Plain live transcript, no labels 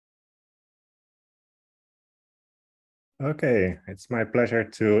Okay, it's my pleasure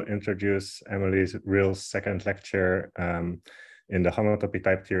to introduce Emily's Riehl's second lecture in the homotopy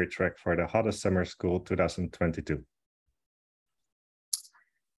type theory track for the HoTTEST Summer School 2022.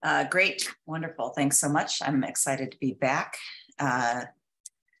 Great, wonderful. Thanks so much. I'm excited to be back.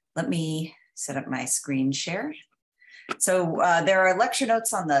 Let me set up my screen share. So there are lecture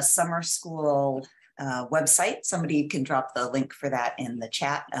notes on the summer school website. Somebody can drop the link for that in the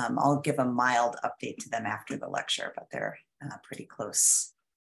chat. I'll give a mild update to them after the lecture, but they're pretty close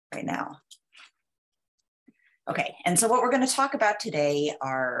right now. Okay, and so what we're going to talk about today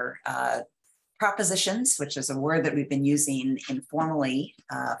are propositions, which is a word that we've been using informally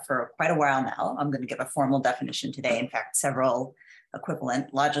for quite a while now. I'm going to give a formal definition today. In fact, several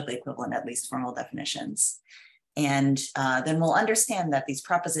equivalent, logically equivalent, at least formal definitions. And then we'll understand that these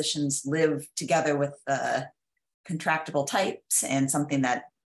propositions live together with contractible types and something that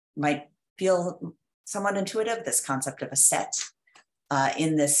might feel somewhat intuitive, this concept of a set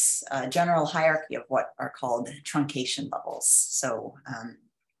in this general hierarchy of what are called truncation levels. So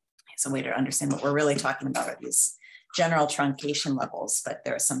it's a way to understand what we're really talking about are these general truncation levels, but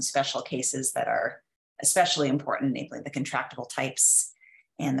there are some special cases that are especially important, namely the contractible types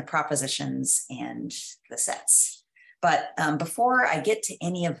and the propositions and the sets. But before I get to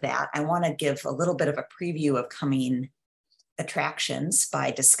any of that, I want to give a little bit of a preview of coming attractions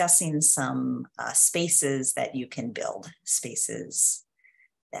by discussing some spaces that you can build,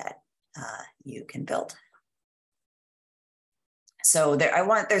 So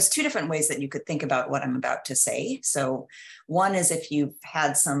there's two different ways that you could think about what I'm about to say. So one is if you've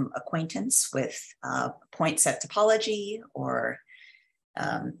had some acquaintance with point set topology, or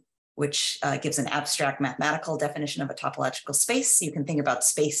which gives an abstract mathematical definition of a topological space. You can think about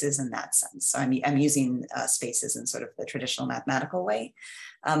spaces in that sense. So I'm using spaces in sort of the traditional mathematical way.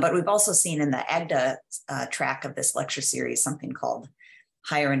 But we've also seen in the AGDA track of this lecture series something called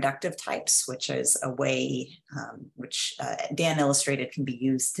higher inductive types, which is a way which Dan illustrated can be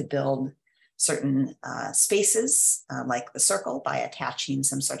used to build certain spaces like the circle by attaching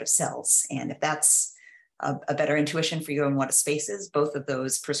some sort of cells. And if that's a better intuition for you on what a space is, both of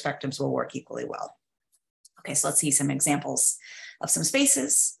those perspectives will work equally well. Okay, so let's see some examples of some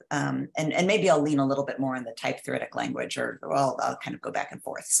spaces. And maybe I'll lean a little bit more in the type theoretic language, or well, I'll kind of go back and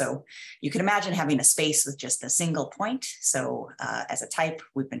forth. So you can imagine having a space with just a single point. So as a type,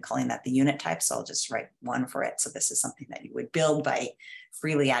 we've been calling that the unit type. So I'll just write one for it. So this is something that you would build by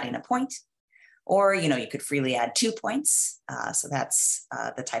freely adding a point. Or, you could freely add 2 points. So that's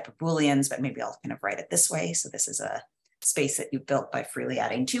the type of Booleans, but maybe I'll kind of write it this way. So this is a space that you built by freely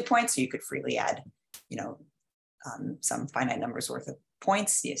adding 2 points. So you could freely add, some finite numbers worth of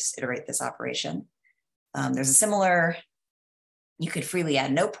points. You just iterate this operation. There's a similar, you could freely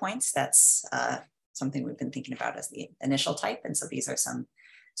add no points. That's something we've been thinking about as the initial type. And so these are some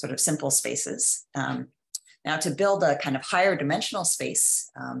sort of simple spaces. Now to build a kind of higher dimensional space,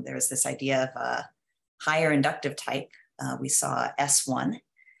 there's this idea of a higher inductive type. We saw S1,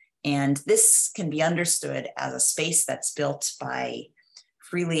 and this can be understood as a space that's built by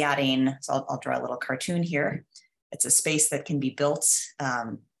freely adding, so I'll draw a little cartoon here. It's a space that can be built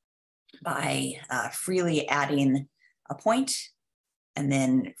by freely adding a point and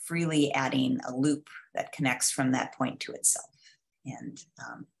then freely adding a loop that connects from that point to itself. And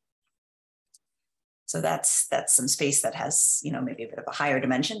so that's some space that has, maybe a bit of a higher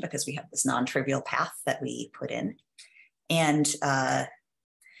dimension because we have this non-trivial path that we put in. And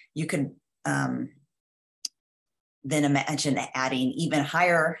you could then imagine adding even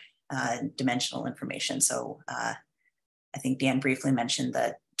higher dimensional information. So I think Dan briefly mentioned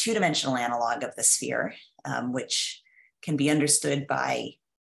the two-dimensional analog of the sphere, which can be understood by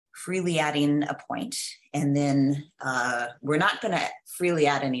freely adding a point. And then we're not going to freely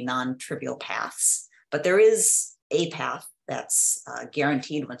add any non-trivial paths, but there is a path that's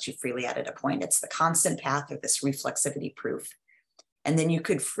guaranteed once you freely added a point. It's the constant path, or this reflexivity proof. And then you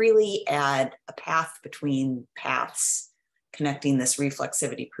could freely add a path between paths connecting this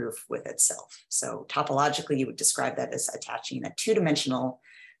reflexivity proof with itself. So topologically, you would describe that as attaching a two-dimensional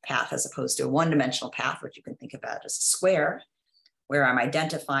path as opposed to a one-dimensional path, which you can think about as a square, where I'm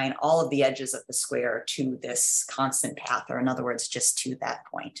identifying all of the edges of the square to this constant path, or in other words, just to that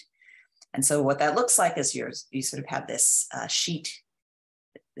point. And so what that looks like is you sort of have this sheet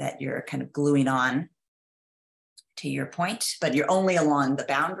that you're kind of gluing on to your point, but you're only along the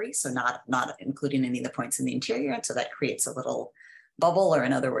boundary, so not including any of the points in the interior. And so that creates a little bubble, or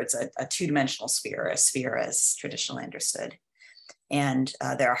in other words, a two-dimensional sphere, a sphere as traditionally understood. And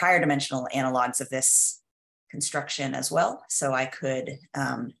there are higher dimensional analogs of this construction as well. So I could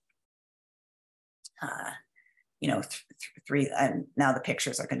three, and now the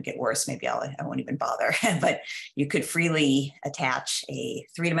pictures are going to get worse. Maybe I won't even bother, but you could freely attach a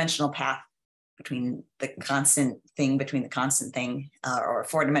three-dimensional path between the constant thing, or a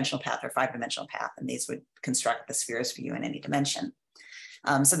four-dimensional path or five-dimensional path, and these would construct the spheres for you in any dimension.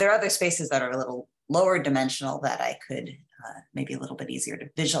 So there are other spaces that are a little lower dimensional that I could maybe a little bit easier to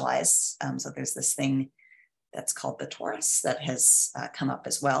visualize. So there's this thing that's called the torus that has come up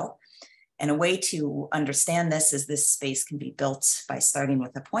as well. And a way to understand this is this space can be built by starting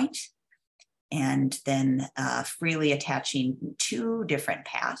with a point and then freely attaching two different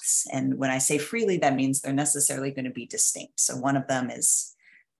paths. And when I say freely, that means they're necessarily going to be distinct. So one of them is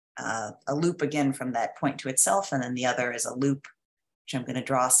a loop again from that point to itself, and then the other is a loop, which I'm going to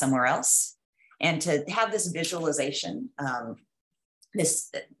draw somewhere else. And to have this visualization,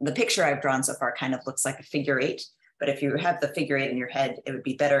 the picture I've drawn so far kind of looks like a figure eight. But if you have the figure eight in your head, it would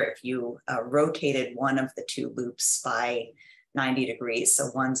be better if you rotated one of the two loops by 90 degrees. So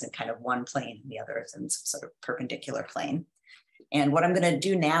one's in kind of one plane and the other is in some sort of perpendicular plane. And what I'm going to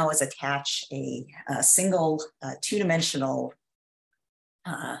do now is attach a single two-dimensional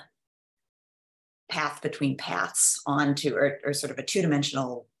path between paths onto, or sort of a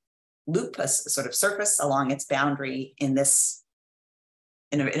two-dimensional loop, a sort of surface along its boundary in this,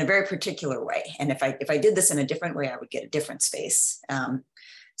 in a very particular way. And if I did this in a different way, I would get a different space.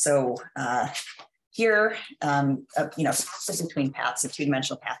 Here, paths between paths, a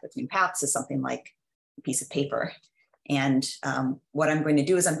two-dimensional path between paths is something like a piece of paper. And what I'm going to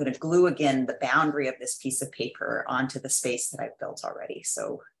do is I'm going to glue again the boundary of this piece of paper onto the space that I've built already.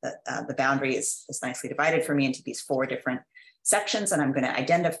 So the boundary is nicely divided for me into these four different sections, and I'm going to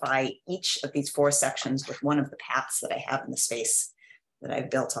identify each of these four sections with one of the paths that I have in the space that I've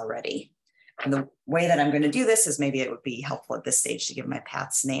built already. And the way that I'm going to do this is, maybe it would be helpful at this stage to give my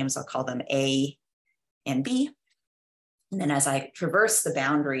paths names. I'll call them A and B. And then as I traverse the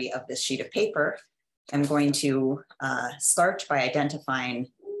boundary of this sheet of paper, I'm going to start by identifying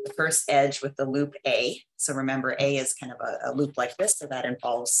the first edge with the loop A. So remember, A is kind of a loop like this, so that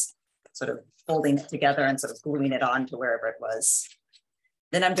involves sort of folding it together and sort of gluing it on to wherever it was.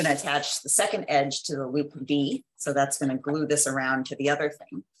 Then I'm going to attach the second edge to the loop B. So that's going to glue this around to the other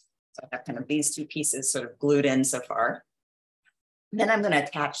thing. So I have kind of these two pieces sort of glued in so far. Then I'm going to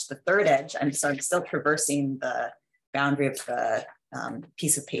attach the third edge. I'm still traversing the boundary of the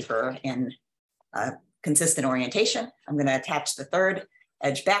piece of paper in consistent orientation. I'm going to attach the third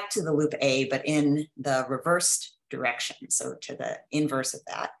edge back to the loop A, but in the reversed direction. So to the inverse of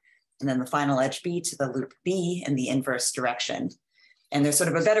that. And then the final edge B to the loop B in the inverse direction. And there's sort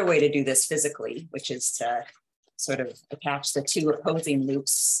of a better way to do this physically, which is to sort of attach the two opposing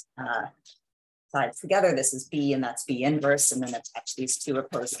loops sides together. This is B and that's B inverse, and then attach these two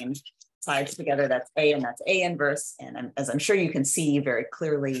opposing sides together. That's A and that's A inverse. And as I'm sure you can see very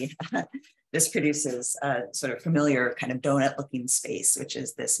clearly, this produces a sort of familiar kind of donut looking space, which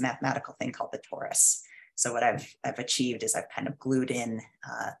is this mathematical thing called the torus. So what I've achieved is I've kind of glued in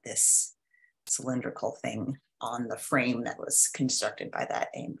this cylindrical thing on the frame that was constructed by that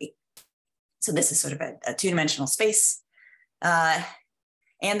A and B. So this is sort of a two-dimensional space. And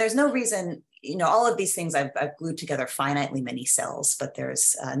there's no reason, all of these things I've glued together finitely many cells, but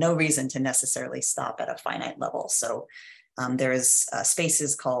there's no reason to necessarily stop at a finite level. So there's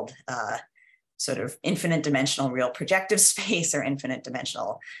spaces called sort of infinite dimensional real projective space or infinite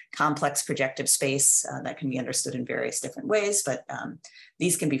dimensional complex projective space that can be understood in various different ways, but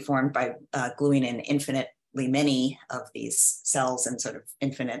these can be formed by gluing in infinitely many of these cells in sort of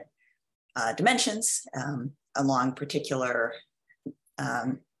infinite dimensions along particular,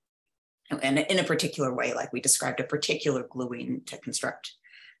 and in a particular way, like we described a particular gluing to construct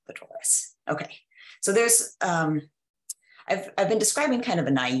the torus. Okay, so there's, I've been describing kind of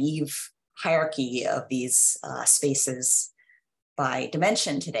a naive hierarchy of these spaces by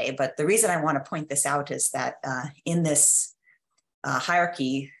dimension today, but the reason I want to point this out is that in this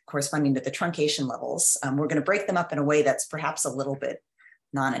hierarchy corresponding to the truncation levels, we're going to break them up in a way that's perhaps a little bit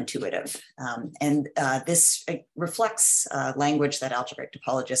non-intuitive. And this reflects language that algebraic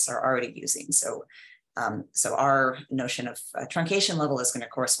topologists are already using. So, so our notion of a truncation level is going to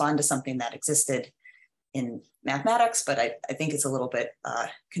correspond to something that existed in mathematics, but I think it's a little bit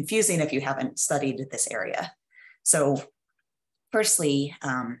confusing if you haven't studied this area. So firstly,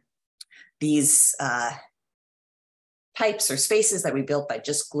 these types or spaces that we built by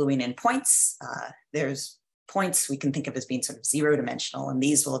just gluing in points, there's points we can think of as being sort of zero dimensional, and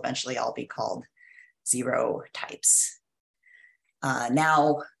these will eventually all be called zero types.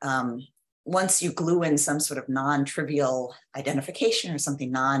 Now, once you glue in some sort of non-trivial identification or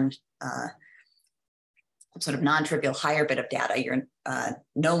something sort of non-trivial higher bit of data, you're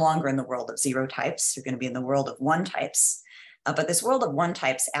no longer in the world of 0 types, you're going to be in the world of 1 types. But this world of 1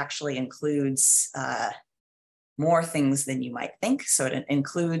 types actually includes more things than you might think. So it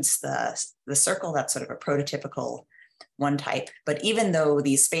includes the circle, that's sort of a prototypical 1 type. But even though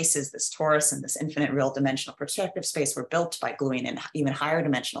these spaces, this torus and this infinite real dimensional perspective space, were built by gluing in even higher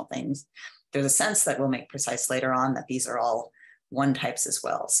dimensional things, there's a sense that we'll make precise later on that these are all 1 types as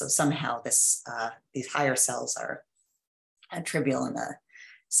well. So somehow these higher cells are trivial in a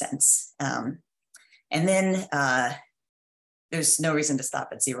sense. And then there's no reason to stop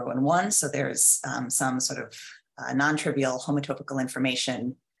at 0 and 1. So there's some sort of non-trivial homotopical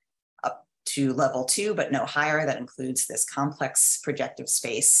information up to level 2, but no higher. That includes this complex projective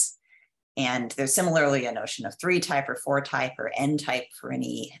space. And there's similarly a notion of 3 type or 4 type or n type for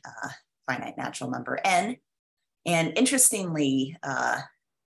any finite natural number n. And interestingly,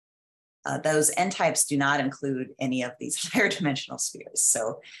 those n types do not include any of these higher dimensional spheres.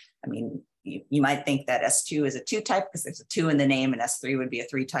 So, I mean, you might think that S2 is a 2 type because there's a 2 in the name, and S3 would be a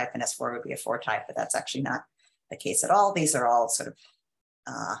 3 type and S4 would be a 4 type, but that's actually not the case at all. These are all sort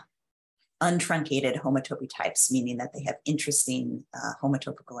of untruncated homotopy types, meaning that they have interesting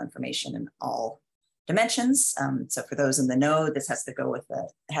homotopical information in all dimensions. So for those in the know, this has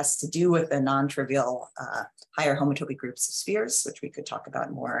to do with the non-trivial higher homotopy groups of spheres, which we could talk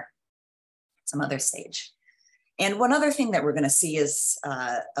about more at some other stage. And one other thing that we're going to see is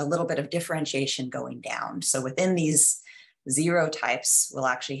a little bit of differentiation going down. So within these 0 types, we'll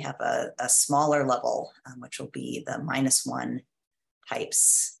actually have a smaller level, which will be the -1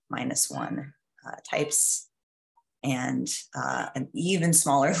 types, -1 types, and an even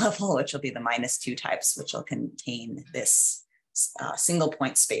smaller level, which will be the -2 types, which will contain this single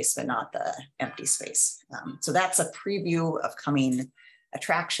point space, but not the empty space. So that's a preview of coming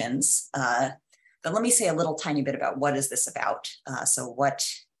attractions. But let me say a little tiny bit about what is this about. So what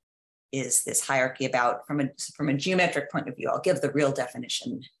is this hierarchy about from a geometric point of view? I'll give the real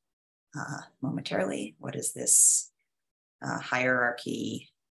definition momentarily. What is this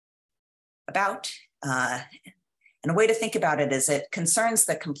hierarchy about? And a way to think about it is it concerns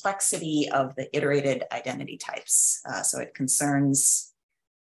the complexity of the iterated identity types. So it concerns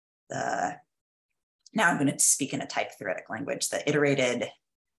now I'm going to speak in a type theoretic language, the iterated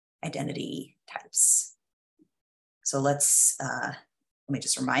identity types. So let me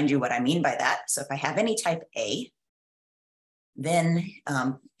just remind you what I mean by that. So if I have any type A, then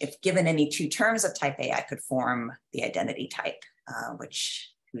if given any 2 terms of type A, I could form the identity type,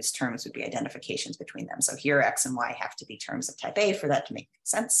 whose terms would be identifications between them. So here, X and Y have to be terms of type A for that to make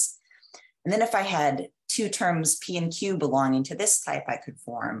sense. And then if I had 2 terms P and Q belonging to this type, I could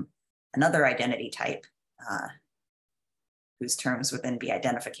form another identity type whose terms would then be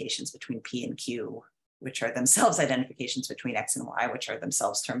identifications between P and Q, which are themselves identifications between X and Y, which are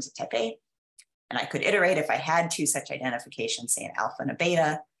themselves terms of type A. And I could iterate if I had 2 such identifications, say an alpha and a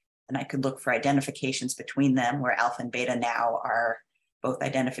beta, then I could look for identifications between them where alpha and beta now are both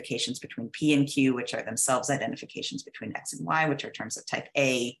identifications between P and Q, which are themselves identifications between X and Y, which are terms of type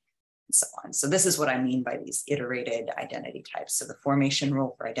A, and so on. So this is what I mean by these iterated identity types. So the formation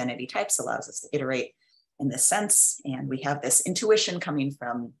rule for identity types allows us to iterate in this sense. And we have this intuition coming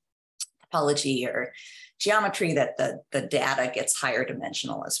from topology or geometry that the data gets higher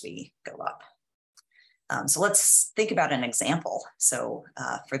dimensional as we go up. So let's think about an example. So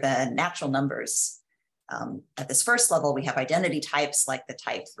for the natural numbers, at this first level, we have identity types like the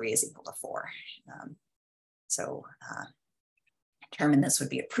type 3 is equal to 4. So determine this would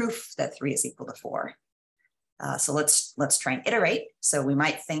be a proof that 3 is equal to 4. So let's try and iterate. So we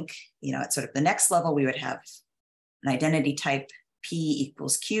might think, at sort of the next level, we would have an identity type P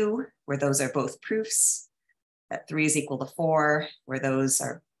equals Q, where those are both proofs, that 3 is equal to 4, where those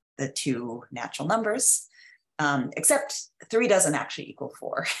are the 2 natural numbers, except 3 doesn't actually equal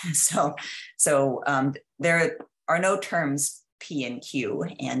 4. So there are no terms P and Q,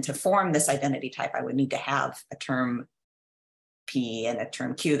 and to form this identity type, I would need to have a term P and a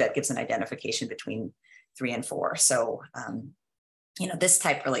term Q that gives an identification between 3 and 4. So, this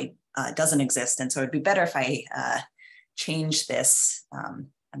type really doesn't exist. And so it'd be better if I change this.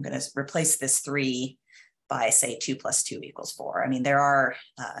 I'm going to replace this 3 by, say, 2 plus 2 equals 4. I mean, there are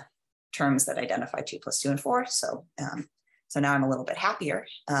terms that identify 2 plus 2 and 4. So, so now I'm a little bit happier.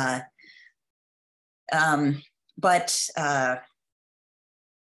 But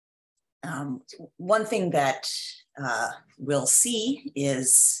one thing that we'll see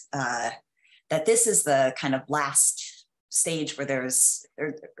is that this is the kind of last stage where there's,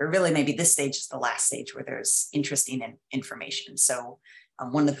 or really maybe this stage is the last stage where there's interesting information. So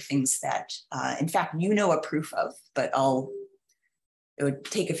one of the things that, in fact, you know a proof of, but it would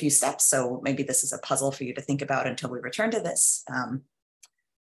take a few steps. So maybe this is a puzzle for you to think about until we return to this.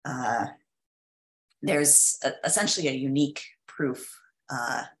 There's essentially a unique proof.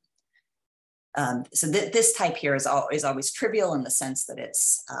 This type here is always trivial in the sense that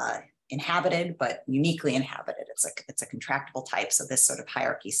it's inhabited, but uniquely inhabited. It's a contractible type. So this sort of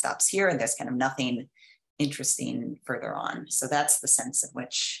hierarchy stops here, and there's kind of nothing interesting further on. So that's the sense in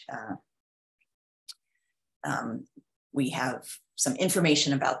which we have some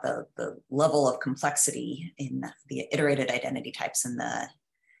information about the level of complexity in the iterated identity types in the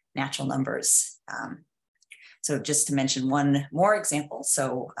natural numbers. So just to mention one more example.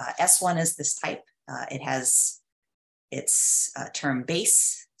 So S1 is this type. It has its term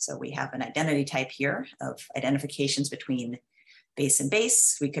base. So we have an identity type here of identifications between base and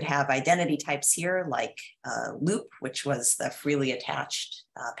base. We could have identity types here like loop, which was the freely attached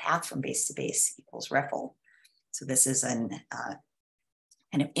path from base to base equals Riehl. So this is an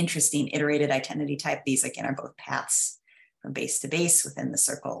kind of interesting iterated identity type. These again are both paths from base to base within the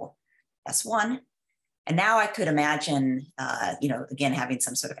circle S1. And now I could imagine, again, having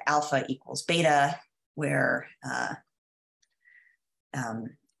some sort of alpha equals beta where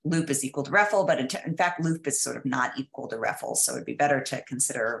loop is equal to Riehl, but in fact, loop is sort of not equal to Riehl. So it'd be better to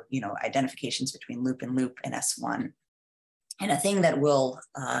consider, identifications between loop and S1. And a thing that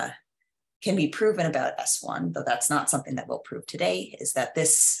can be proven about S1, though that's not something that we'll prove today, is that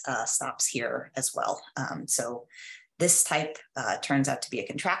this stops here as well. So this type turns out to be a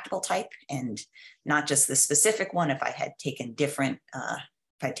contractible type, and not just the specific one. If I had taken different,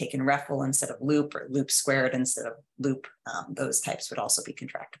 if I'd taken Riehl instead of loop or loop squared instead of loop, those types would also be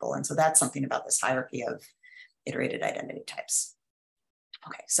contractible. And so that's something about this hierarchy of iterated identity types.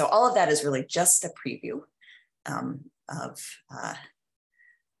 Okay, so all of that is really just a preview of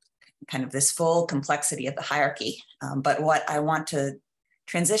kind of this full complexity of the hierarchy. But what I want to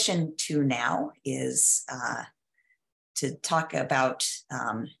transition to now is to talk about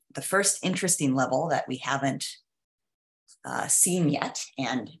the first interesting level that we haven't seen yet.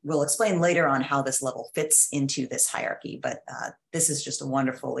 And we'll explain later on how this level fits into this hierarchy, but this is just a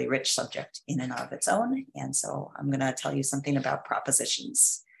wonderfully rich subject in and of its own. And so I'm gonna tell you something about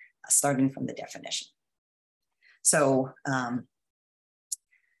propositions, starting from the definition. So,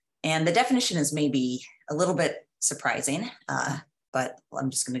 and the definition is maybe a little bit surprising, but I'm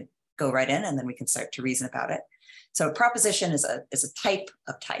just gonna go right in and then we can start to reason about it. So a proposition is a type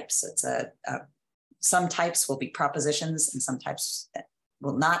of types. It's some types will be propositions and some types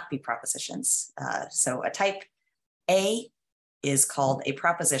will not be propositions. So a type A is called a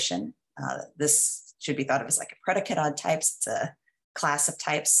proposition. This should be thought of as like a predicate on types. It's a class of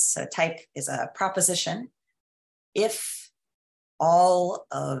types. So type is a proposition if all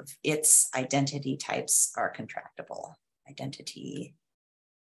of its identity types are contractible. Identity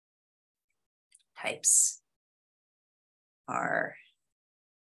types are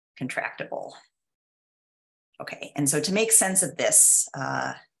contractible. Okay, and so to make sense of this,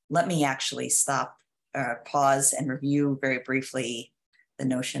 let me actually stop, pause and review very briefly the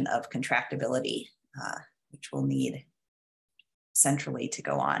notion of contractibility, which we'll need centrally to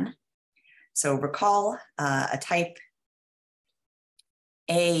go on. So recall a type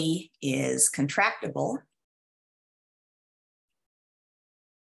A is contractible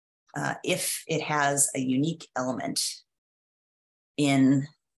if it has a unique element in,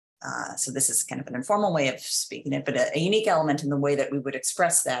 so this is kind of an informal way of speaking it, but a unique element in the way that we would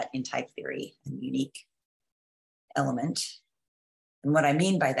express that in type theory, a unique element. And what I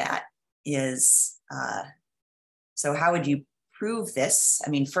mean by that is, so how would you prove this? I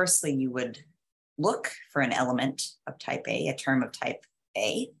mean, firstly, you would look for an element of type A, a term of type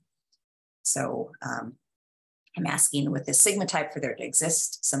A. So I'm asking with this sigma type for there to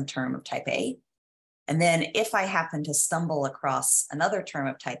exist some term of type A. And then if I happen to stumble across another term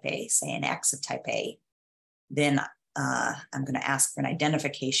of type A, say an X of type A, then I'm going to ask for an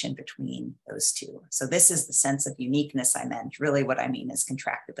identification between those two. So this is the sense of uniqueness I meant. Really what I mean is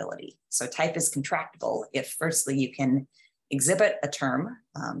contractibility. So type is contractible if firstly you can exhibit a term,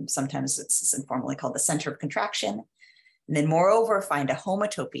 sometimes it's informally called the center of contraction, and then moreover find a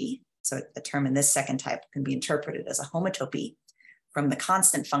homotopy. So the term in this second type can be interpreted as a homotopy from the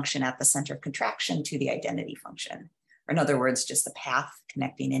constant function at the center of contraction to the identity function. Or in other words, just the path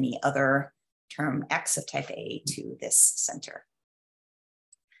connecting any other term X of type A to this center.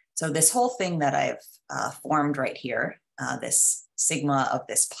 So this whole thing that I've formed right here, this sigma of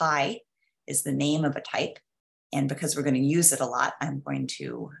this pi is the name of a type. And because we're going to use it a lot, I'm going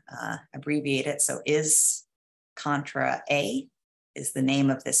to abbreviate it. So is contra A is the name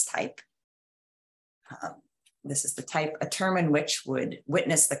of this type. This is the type, a term in which would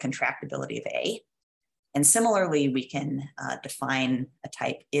witness the contractibility of A. And similarly, we can define a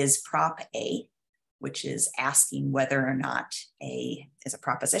type is prop A, which is asking whether or not A is a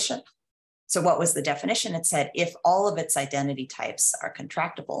proposition. So what was the definition? It said if all of its identity types are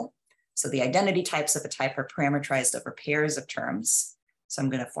contractible, so the identity types of a type are parameterized over pairs of terms. So I'm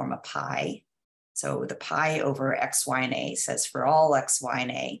going to form a pi. So the pi over x, y, and a says for all x, y,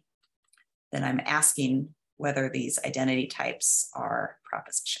 and a, then I'm asking whether these identity types are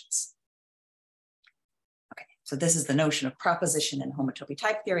propositions. Okay, so this is the notion of proposition in homotopy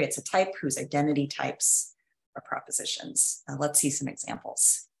type theory. It's a type whose identity types are propositions. Let's see some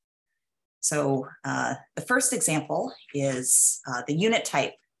examples. So the first example is the unit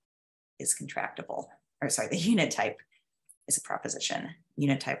type is contractible, or sorry, the unit type is a proposition.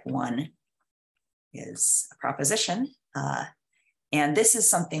 Unit type 1 is a proposition. And this is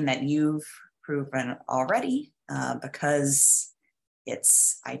something that you've proven already because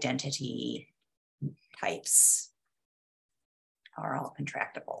its identity types are all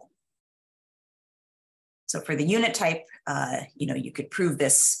contractible. So for the unit type, you could prove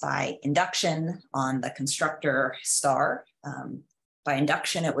this by induction on the constructor star. By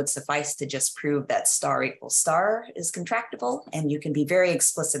induction, it would suffice to just prove that star equals star is contractible, and you can be very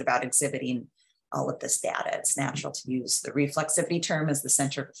explicit about exhibiting all of this data. It's natural to use the reflexivity term as the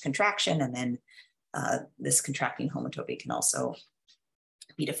center of contraction, and then this contracting homotopy can also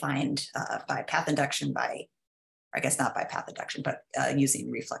be defined by path induction, I guess not by path induction, but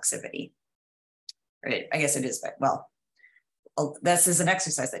using reflexivity. Right? I guess it is, but well, this is an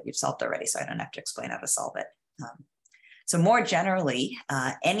exercise that you've solved already, so I don't have to explain how to solve it. So more generally,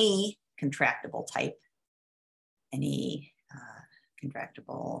 any contractible type,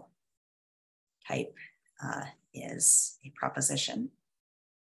 is a proposition.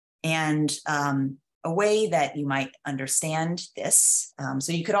 And a way that you might understand this,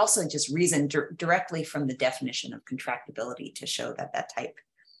 so you could also just reason directly from the definition of contractibility to show that that type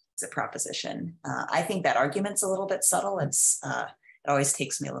is a proposition. I think that argument's a little bit subtle. It always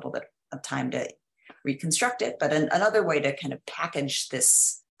takes me a little bit of time to reconstruct it, but another way to kind of package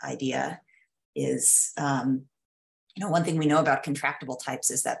this idea is, one thing we know about contractible types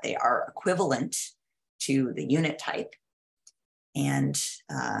is that they are equivalent to the unit type. And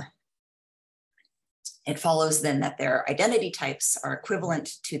it follows then that their identity types are equivalent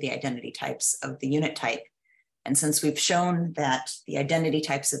to the identity types of the unit type. And since we've shown that the identity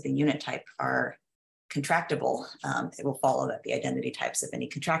types of the unit type are contractible, it will follow that the identity types of any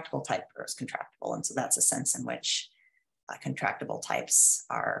contractible type are contractible. And so that's a sense in which contractible types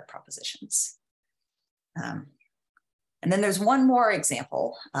are propositions. And then there's one more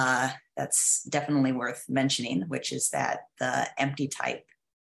example that's definitely worth mentioning, which is that the empty type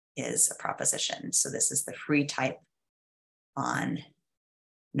is a proposition. So this is the free type on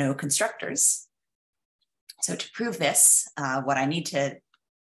no constructors. So to prove this, what I need to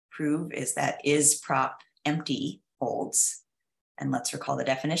prove is that is prop empty holds. And let's recall the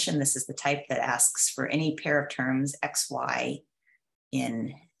definition. This is the type that asks for any pair of terms x, y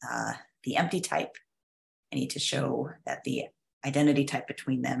in the empty type. I need to show that the identity type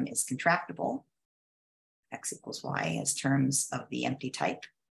between them is contractible, x equals y as terms of the empty type.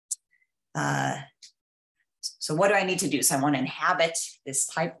 So what do I need to do? So I want to inhabit this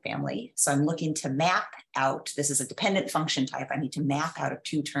type family. So I'm looking to map out, this is a dependent function type. I need to map out of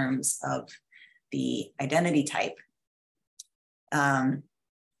two terms of the identity type.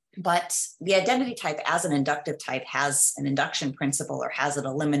 But the identity type as an inductive type has an induction principle or has an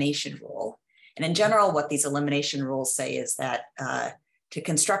elimination rule. And in general, what these elimination rules say is that to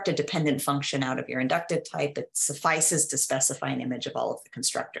construct a dependent function out of your inductive type, it suffices to specify an image of all of the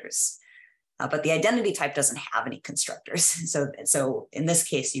constructors. But the identity type doesn't have any constructors. So in this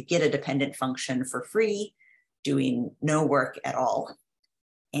case, you get a dependent function for free, doing no work at all.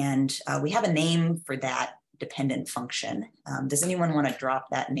 And we have a name for that dependent function. Does anyone want to drop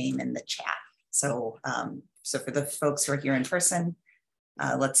that name in the chat? So, so for the folks who are here in person,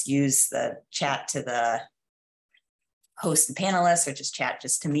 let's use the chat to the host and panelists, or just chat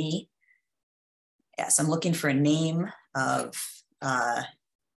just to me. Yes, I'm looking for a name of, I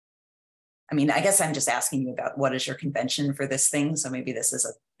mean, I guess I'm just asking you about what is your convention for this thing. So maybe this is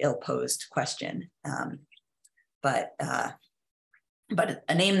an ill-posed question. But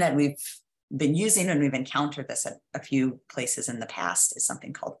a name that we've been using and we've encountered this at a few places in the past is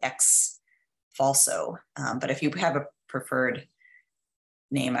something called X falso. But if you have a preferred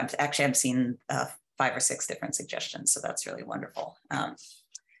name, I've seen 5 or 6 different suggestions. So that's really wonderful.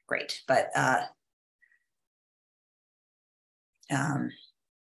 Great. But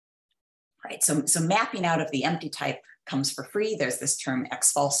Right, so mapping out of the empty type comes for free. There's this term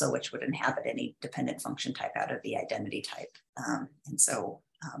x falso, which would inhabit any dependent function type out of the identity type. And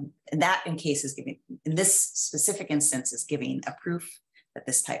that in case is giving, in this specific instance is giving a proof that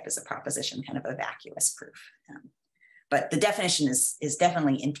this type is a proposition, kind of a vacuous proof. But the definition is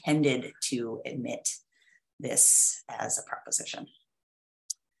definitely intended to admit this as a proposition.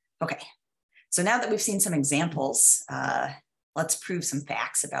 Okay, so now that we've seen some examples, let's prove some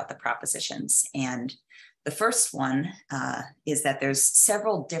facts about the propositions. And the first one is that there's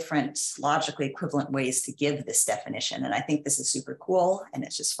several different logically equivalent ways to give this definition. And I think this is super cool, and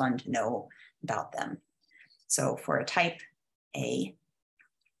it's just fun to know about them. So for a type A,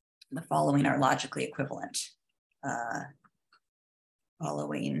 the following are logically equivalent.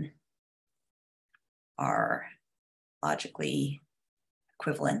 Following are logically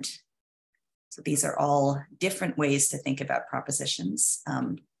equivalent. So these are all different ways to think about propositions.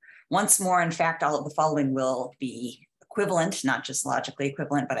 Once more, in fact, all of the following will be equivalent, not just logically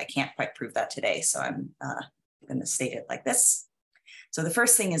equivalent, but I can't quite prove that today. So I'm going to state it like this. So the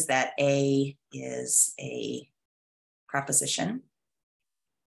first thing is that A is a proposition,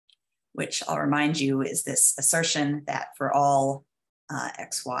 which I'll remind you is this assertion that for all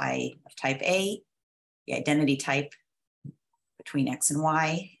xy of type A, the identity type between x and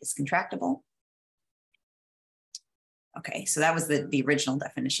y is contractible. Okay, so that was the original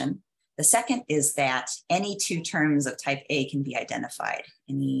definition. The second is that any two terms of type A can be identified.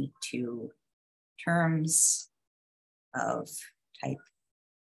 Any two terms of type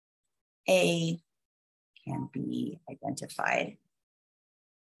A can be identified.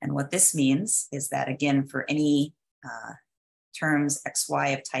 And what this means is that, again, for any terms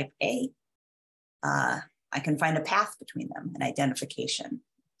xy of type A, I can find a path between them, an identification.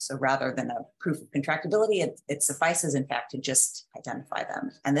 So rather than a proof of contractibility, it suffices, in fact, to just identify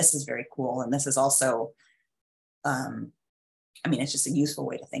them. And this is very cool. And this is also, I mean, it's just a useful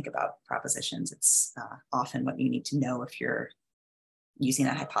way to think about propositions. It's often what you need to know if you're using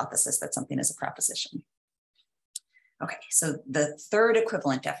a hypothesis that something is a proposition. Okay, so the third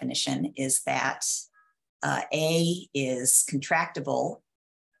equivalent definition is that A is contractible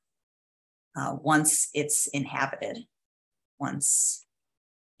once it's inhabited.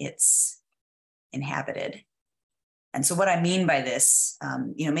 And so what I mean by this,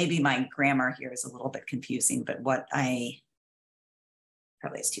 maybe my grammar here is a little bit confusing, but probably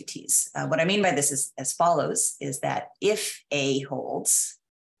has two T's. What I mean by this is as follows, is that if A holds,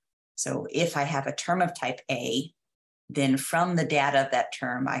 so if I have a term of type A, then from the data of that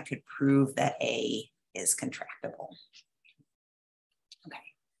term, I could prove that A is contractible. Okay,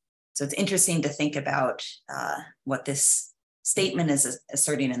 so it's interesting to think about what this statement is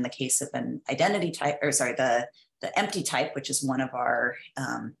asserting in the case of an identity type, or sorry, the empty type, which is one of our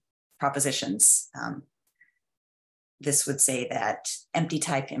propositions. This would say that empty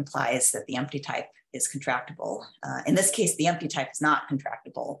type implies that the empty type is contractible. In this case, the empty type is not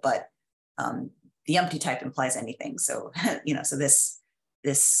contractible, but the empty type implies anything. So, so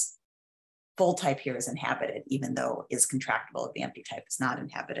this full type here is inhabited, even though is contractible if the empty type is not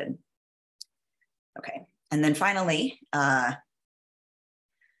inhabited. Okay, and then finally, a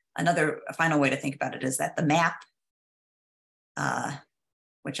final way to think about it is that the map,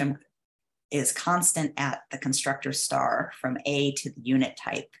 is constant at the constructor star from A to the unit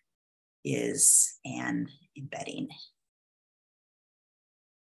type, is an embedding.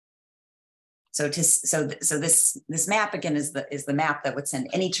 So this map again is the map that would send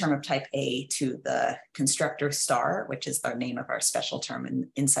any term of type A to the constructor star, which is the name of our special term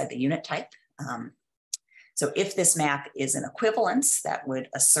inside the unit type. So if this map is an equivalence, that would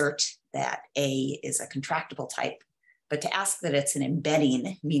assert that A is a contractible type. But to ask that it's an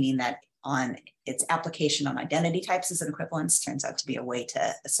embedding, meaning that on its application on identity types as an equivalence, turns out to be a way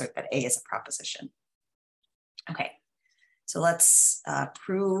to assert that A is a proposition. Okay, so let's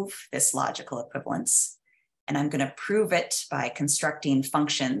prove this logical equivalence. And I'm going to prove it by constructing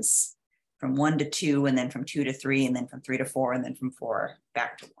functions from 1 to 2, and then from 2 to 3, and then from 3 to 4, and then from 4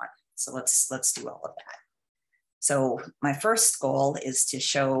 back to 1. So let's do all of that. So my first goal is to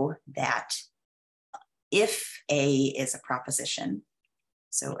show that if A is a proposition,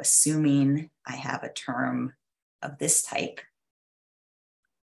 so assuming I have a term of this type,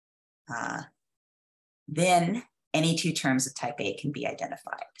 then any two terms of type A can be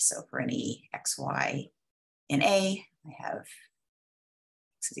identified. So for any xy in A, I have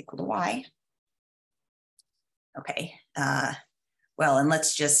x is equal to y. Okay, well, and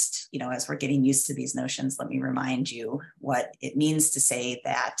let's just, as we're getting used to these notions, let me remind you what it means to say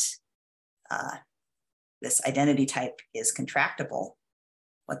that this identity type is contractible.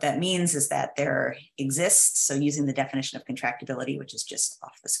 What that means is that there exists, so using the definition of contractibility, which is just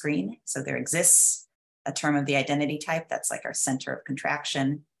off the screen, so there exists a term of the identity type that's like our center of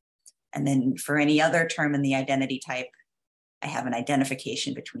contraction. And then for any other term in the identity type, I have an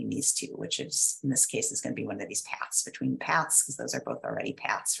identification between these two, which is, in this case, is going to be one of these paths between paths, because those are both already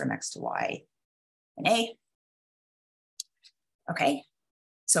paths from X to Y and A. Okay,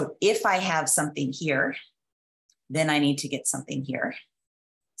 so if I have something here, then I need to get something here.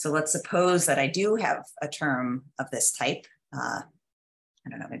 So let's suppose that I do have a term of this type. I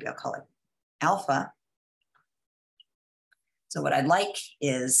don't know, maybe I'll call it alpha. So what I'd like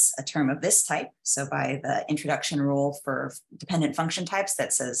is a term of this type. So by the introduction rule for dependent function types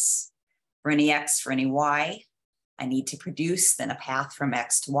that says for any X, for any Y, I need to produce then a path from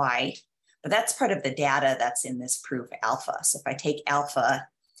X to Y. But that's part of the data that's in this proof alpha. So if I take alpha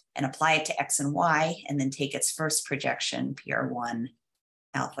and apply it to X and Y, and then take its first projection, PR1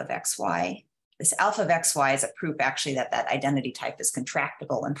 alpha of XY, this alpha of XY is a proof actually that that identity type is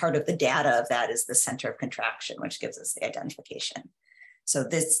contractible. And part of the data of that is the center of contraction, which gives us the identification. So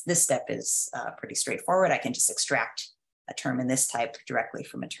this step is pretty straightforward. I can just extract a term in this type directly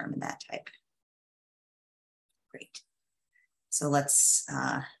from a term in that type. Great. So let's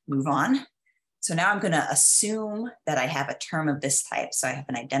move on. So now I'm going to assume that I have a term of this type. So I have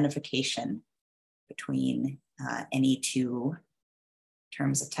an identification between any two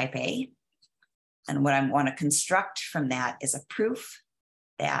terms of type A. And what I want to construct from that is a proof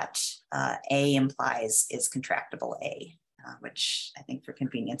that A implies is contractible A, which I think for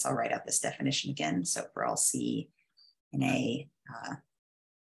convenience, I'll write out this definition again. So for all C in A,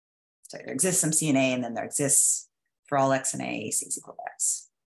 so there exists some C in A, and then there exists for all X in A, C is equal to X.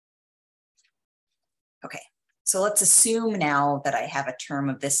 Okay, so let's assume now that I have a term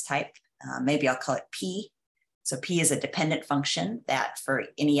of this type. Maybe I'll call it P. So P is a dependent function that for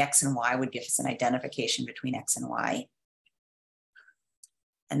any X and Y would give us an identification between X and Y.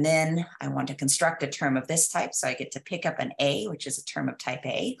 And then I want to construct a term of this type. So I get to pick up an A, which is a term of type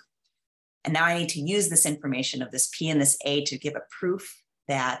A. And now I need to use this information of this P and this A to give a proof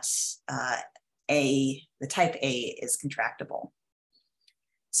that the type A is contractible.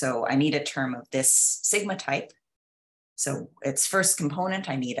 So I need a term of this sigma type. So its first component,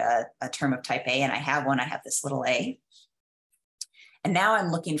 I need a term of type A, and I have one, I have this little a. And now I'm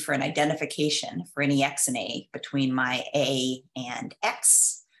looking for an identification for any X and A between my A and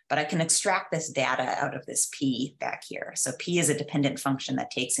X, but I can extract this data out of this P back here. So P is a dependent function that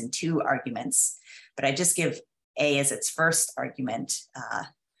takes in two arguments, but I just give A as its first argument.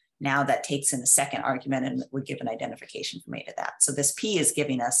 Now that takes in the second argument and would give an identification from A to that. So this P is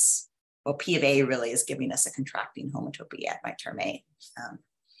giving us, well, P of A really is giving us a contracting homotopy at my term A.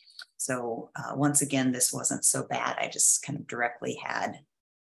 Once again, this wasn't so bad. I just kind of directly had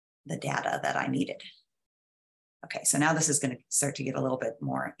the data that I needed. Okay, so now this is going to start to get a little bit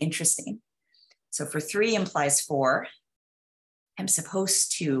more interesting. So for 3 implies 4, I'm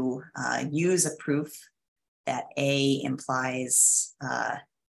supposed to use a proof that A implies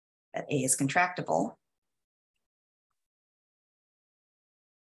that A is contractible,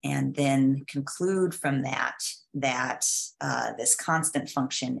 and then conclude from that this constant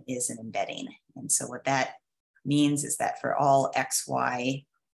function is an embedding. And so what that means is that for all XY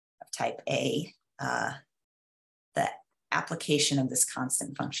of type A, the application of this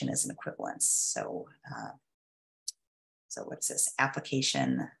constant function is an equivalence. So what's this?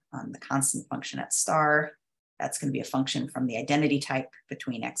 Application on the constant function at star, that's going to be a function from the identity type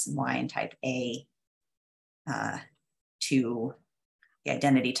between X and Y and type A to the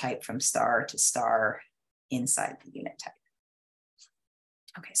identity type from star to star inside the unit type.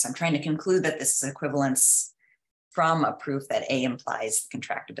 Okay, so I'm trying to conclude that this is equivalence from a proof that A implies the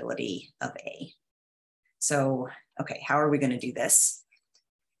contractibility of A. So, okay, how are we going to do this?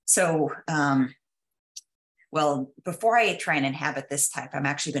 So, well, before I try and inhabit this type, I'm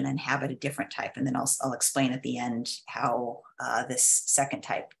actually going to inhabit a different type, and then I'll explain at the end how this second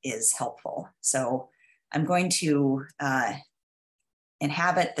type is helpful. So I'm going to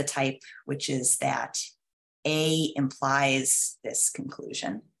inhabit the type, which is that A implies this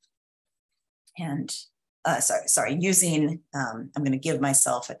conclusion. And using, I'm going to give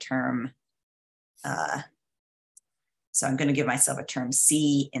myself a term. So I'm going to give myself a term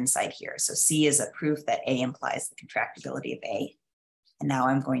C inside here. So C is a proof that A implies the contractibility of A. And now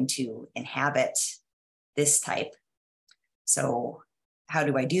I'm going to inhabit this type. So how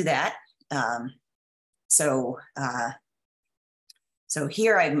do I do that? So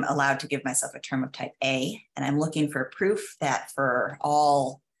here I'm allowed to give myself a term of type A, and I'm looking for proof that for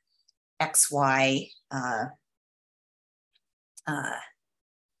all XY, I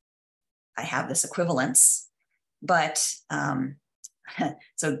have this equivalence, but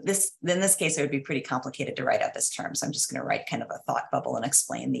so in this case, it would be pretty complicated to write out this term. So I'm just going to write kind of a thought bubble and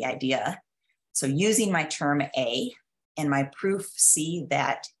explain the idea. So using my term A and my proof C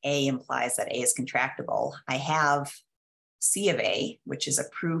that A implies that A is contractible, I have C of A, which is a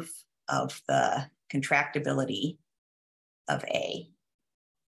proof of the contractibility of A.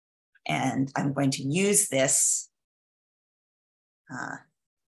 And I'm going to use this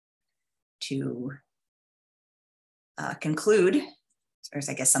to conclude, there's,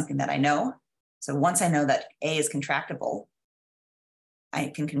 I guess, something that I know. So once I know that A is contractible,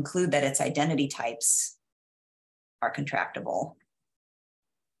 I can conclude that its identity types are contractible,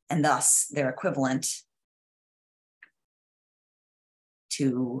 and thus they're equivalent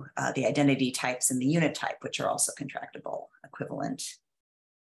to the identity types in the unit type, which are also contractible, equivalent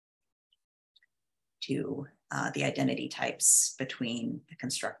to the identity types between the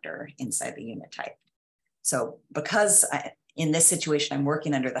constructor inside the unit type. So because in this situation, I'm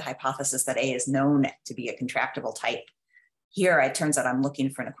working under the hypothesis that A is known to be a contractible type, here it turns out I'm looking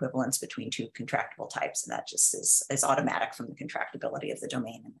for an equivalence between two contractible types, and that just is automatic from the contractibility of the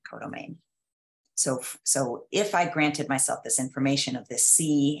domain and the codomain. So if I granted myself this information of this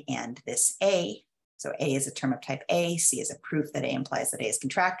C and this A, so A is a term of type A, C is a proof that A implies that A is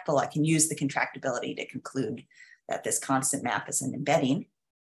contractible, I can use the contractibility to conclude that this constant map is an embedding.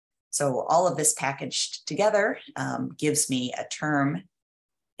 So all of this packaged together gives me a term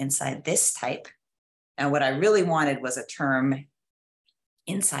inside this type. Now what I really wanted was a term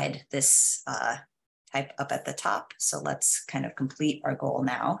inside this type up at the top. So let's kind of complete our goal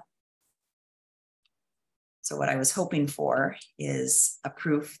now. So what I was hoping for is a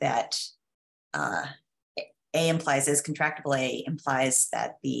proof that A implies is contractible. A implies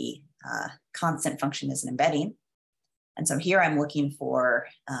that the constant function is an embedding. And so here I'm looking for,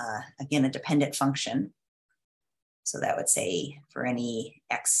 again, a dependent function. So that would say for any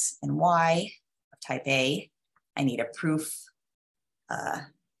X and Y of type A, I need a proof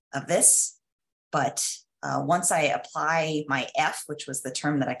of this. But once I apply my F, which was the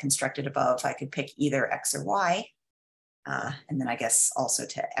term that I constructed above, I could pick either X or Y. And then I guess also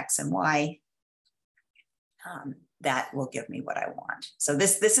to X and Y. That will give me what I want. So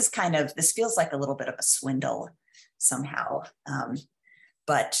this is kind of, this feels like a little bit of a swindle somehow.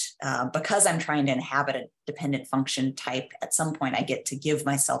 But because I'm trying to inhabit a dependent function type, at some point I get to give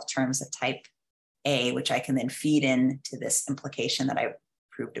myself terms of type A, which I can then feed into this implication that I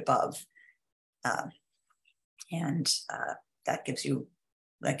proved above. And that gives you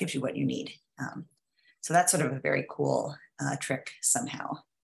what you need. So that's sort of a very cool trick somehow.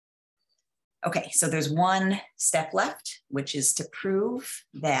 Okay, so there's one step left, which is to prove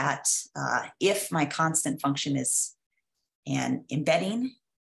that if my constant function is an embedding,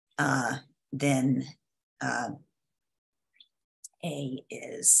 then A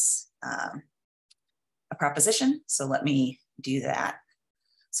is a proposition. So let me do that.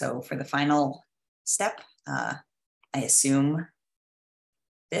 So for the final step, I assume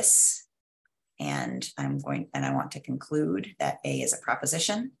this, and I want to conclude that A is a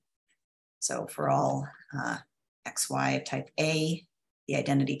proposition. So for all XY of type A, the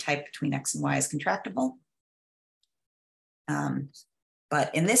identity type between X and Y is contractible.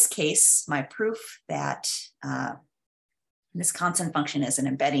 But in this case, my proof that this constant function is an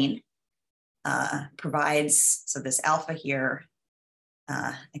embedding provides, so this alpha here,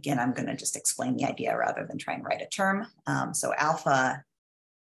 again, I'm going to just explain the idea rather than try and write a term. So alpha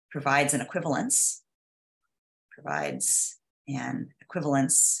provides an equivalence,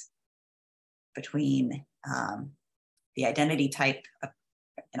 between the identity type,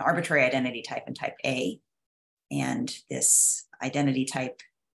 an arbitrary identity type in type A, and this identity type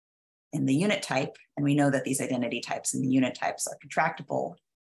in the unit type. And we know that these identity types in the unit types are contractible.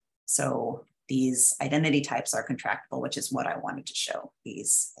 So these identity types are contractible, which is what I wanted to show.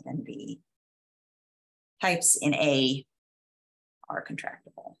 These identity types in A are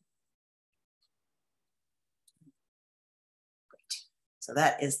contractible. So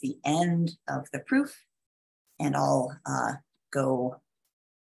that is the end of the proof, and I'll go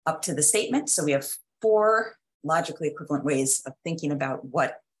up to the statement. So we have 4 logically equivalent ways of thinking about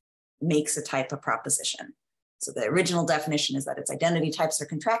what makes a type a proposition. So the original definition is that its identity types are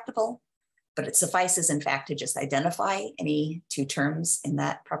contractible, but it suffices in fact to just identify any 2 terms in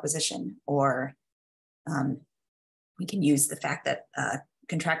that proposition, or we can use the fact that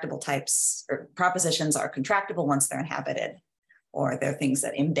contractible types or propositions are contractible once they're inhabited, or they're things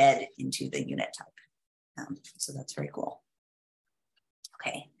that embed into the unit type. So that's very cool.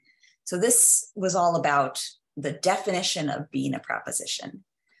 Okay, So this was all about the definition of being a proposition,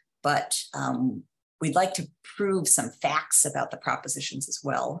 but we'd like to prove some facts about the propositions as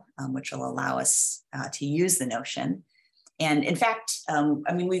well, which will allow us to use the notion. And in fact,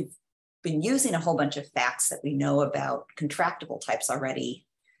 I mean, we've been using a whole bunch of facts that we know about contractible types already,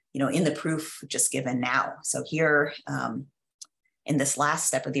 in the proof just given now. So here, in this last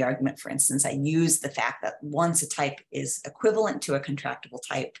step of the argument, for instance, I use the fact that once a type is equivalent to a contractible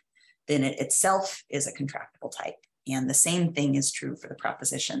type, then it itself is a contractible type. And the same thing is true for the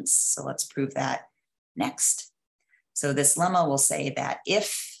propositions. So let's prove that next. So this lemma will say that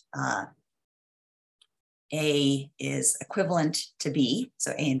if A is equivalent to B,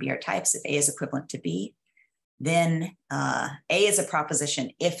 so A and B are types, if A is equivalent to B, then A is a proposition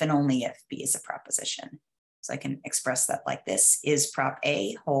if and only if B is a proposition. So I can express that like this: is prop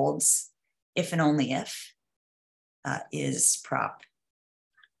A holds if and only if is prop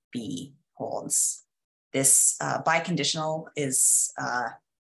B holds. This biconditional is,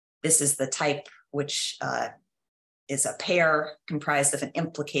 this is the type which is a pair comprised of an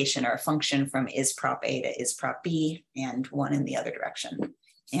implication or a function from is prop A to is prop B, and one in the other direction.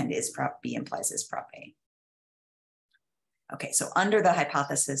 And is prop B implies is prop A. Okay, so under the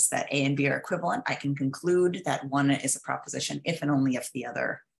hypothesis that A and B are equivalent, I can conclude that one is a proposition if and only if the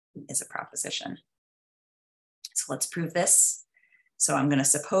other is a proposition. So let's prove this. So I'm going to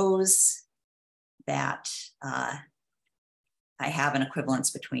suppose that I have an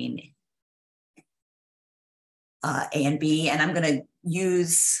equivalence between A and B, and I'm going to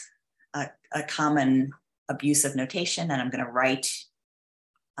use a common abusive notation, and I'm going to write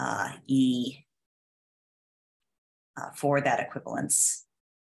E for that equivalence.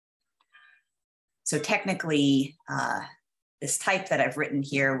 So technically, this type that I've written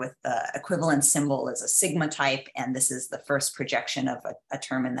here with the equivalence symbol is a sigma type, and this is the first projection of a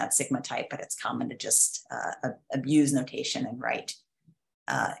term in that sigma type, but it's common to just abuse notation and write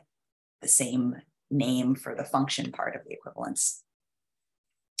the same name for the function part of the equivalence.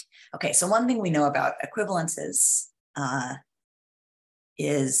 Okay, so one thing we know about equivalences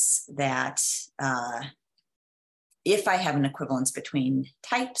is that if I have an equivalence between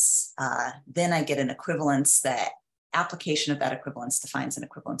types, then I get an equivalence. The application of that equivalence defines an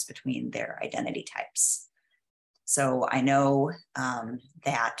equivalence between their identity types. So I know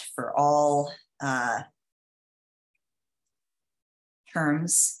that for all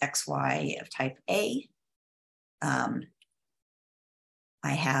terms xy of type A, I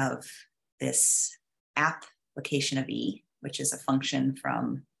have this application of E, which is a function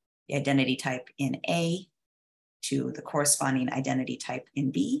from the identity type in A to the corresponding identity type in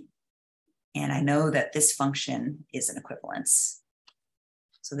B. And I know that this function is an equivalence.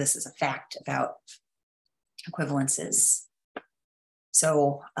 So this is a fact about equivalences.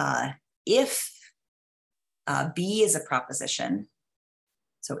 So if B is a proposition,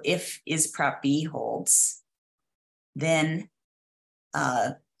 so if is prop B holds, then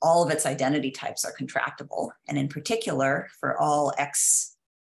all of its identity types are contractible. And in particular, for all x,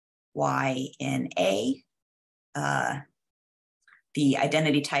 y in A, the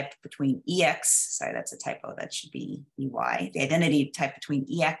identity type between EX, sorry, that's a typo, that should be EY. The identity type between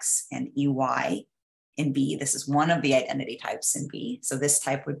EX and EY in B, this is one of the identity types in B. So this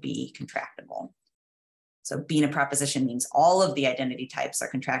type would be contractible. So being a proposition means all of the identity types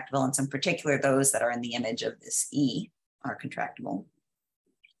are contractible, and in particular, those that are in the image of this E are contractible.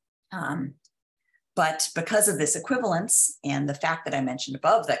 But because of this equivalence and the fact that I mentioned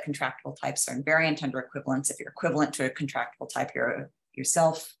above that contractible types are invariant under equivalence, if you're equivalent to a contractible type, you're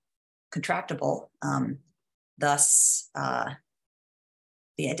yourself contractible. Thus,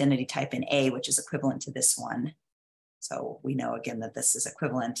 the identity type in A, which is equivalent to this one. So we know again that this is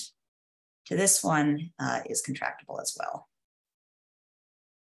equivalent to this one, is contractible as well.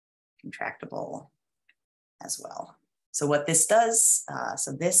 Contractible as well. So what this does,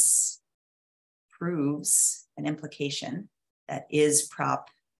 so this proves an implication that is prop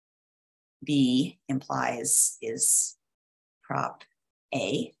B implies is prop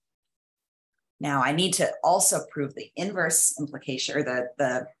A. Now I need to also prove the inverse implication, or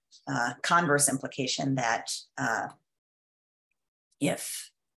the converse implication that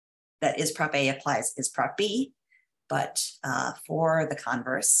if that is prop A applies is prop B, but for the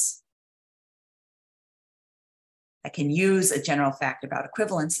converse, I can use a general fact about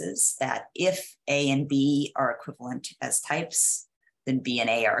equivalences that if A and B are equivalent as types, then B and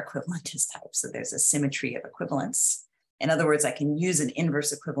A are equivalent as types. So there's a symmetry of equivalence. In other words, I can use an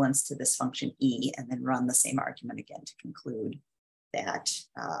inverse equivalence to this function E and then run the same argument again to conclude that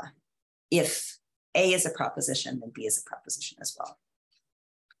if A is a proposition, then B is a proposition as well.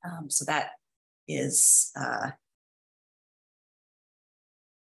 So that is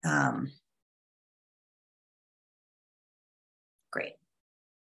great.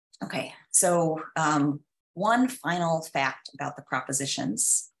 Okay, so one final fact about the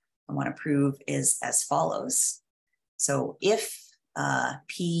propositions I want to prove is as follows. So if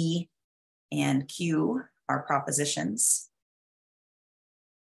P and Q are propositions,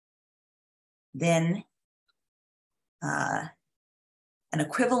 then an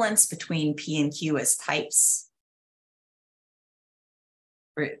equivalence between P and Q as types,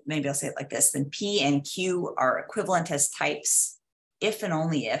 or maybe I'll say it like this, then P and Q are equivalent as types if and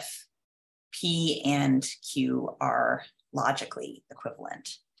only if P and Q are logically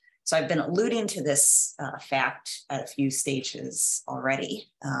equivalent. So I've been alluding to this fact at a few stages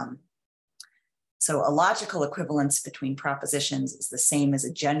already. So a logical equivalence between propositions is the same as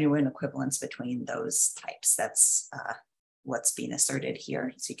a genuine equivalence between those types. That's what's being asserted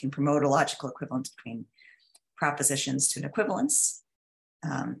here. So you can promote a logical equivalence between propositions to an equivalence.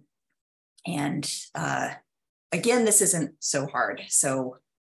 Again, this isn't so hard. So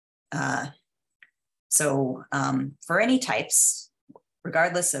for any types,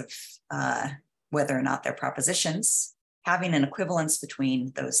 regardless of whether or not they're propositions, having an equivalence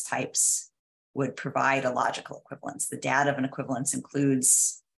between those types would provide a logical equivalence. The data of an equivalence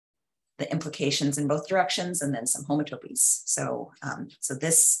includes the implications in both directions and then some homotopies. So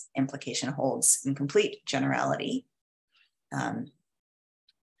this implication holds in complete generality. But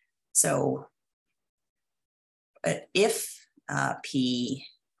if P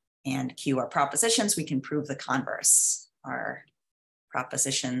and Q are propositions, we can prove the converse. Our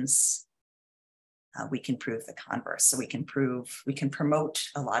propositions, we can prove the converse. So we can promote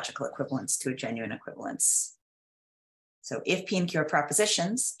a logical equivalence to a genuine equivalence. So if P and Q are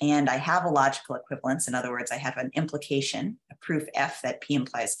propositions and I have a logical equivalence, in other words, I have an implication, a proof F that P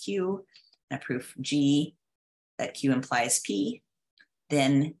implies Q, and a proof G that Q implies P,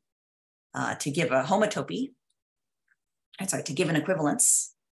 then to give a homotopy, to give an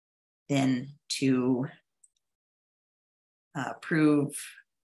equivalence, then to prove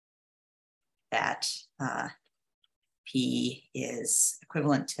that P is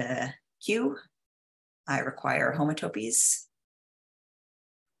equivalent to Q, I require homotopies.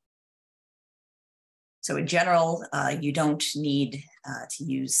 So in general, you don't need to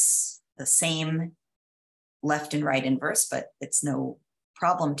use the same left and right inverse, but it's no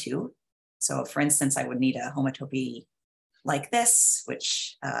problem to. So for instance, I would need a homotopy like this,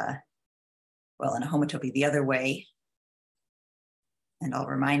 which, well, in a homotopy the other way. And I'll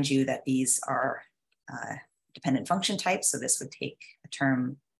remind you that these are dependent function types. So this would take a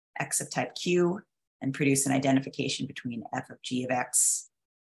term x of type Q and produce an identification between f of g of x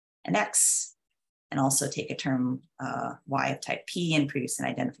and x, and also take a term y of type P and produce an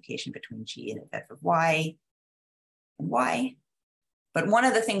identification between g and f of y and y. But one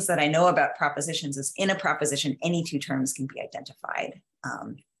of the things that I know about propositions is in a proposition, any two terms can be identified.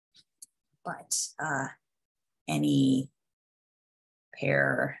 But any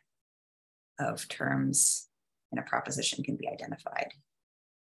pair of terms in a proposition can be identified.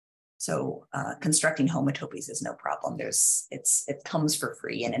 So constructing homotopies is no problem. It comes for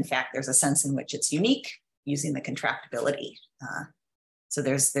free. And in fact, there's a sense in which it's unique using the contractibility. So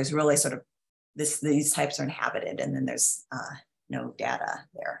there's really sort of these types are inhabited, and then there's no data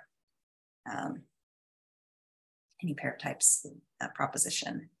there. Any pair of types in a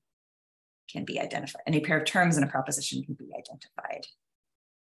proposition can be identified. Any pair of terms in a proposition can be identified.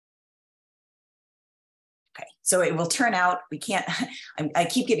 Okay, so it will turn out we can't. I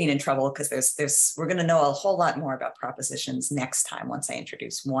keep getting in trouble because we're going to know a whole lot more about propositions next time once I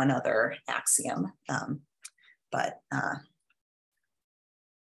introduce one other axiom. But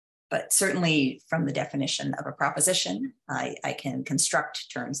certainly from the definition of a proposition, I can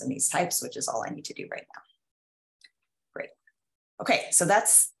construct terms in these types, which is all I need to do right now. Great. Okay, so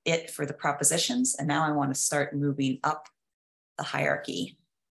that's it for the propositions. And now I want to start moving up the hierarchy.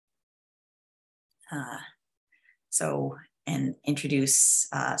 And introduce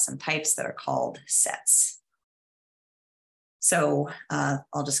some types that are called sets. So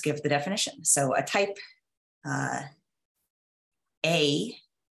I'll just give the definition. So a type A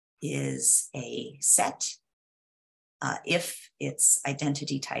is a set if its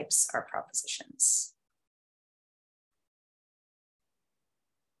identity types are propositions.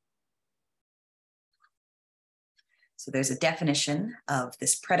 So there's a definition of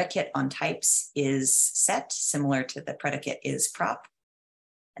this predicate on types is set, similar to the predicate is prop.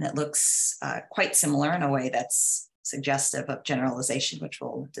 And it looks quite similar in a way that's suggestive of generalization, which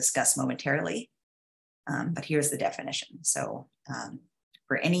we'll discuss momentarily. But here's the definition. So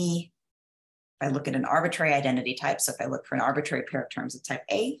for any, if I look at an arbitrary identity type, so if I look for an arbitrary pair of terms of type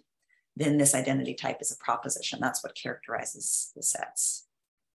A, then this identity type is a proposition. That's what characterizes the sets.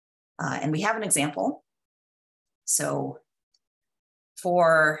 And we have an example. So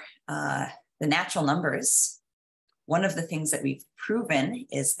for the natural numbers, one of the things that we've proven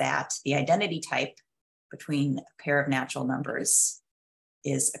is that the identity type between a pair of natural numbers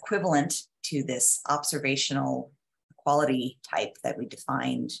is equivalent to this observational equality type that we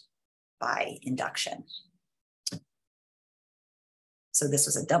defined by induction. So this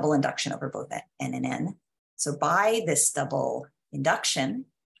was a double induction over both n and n. So by this double induction,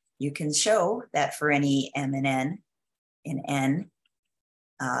 you can show that for any m and n in n,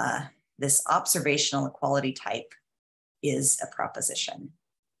 this observational equality type is a proposition.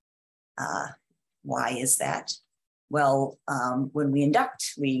 Why is that? Well, when we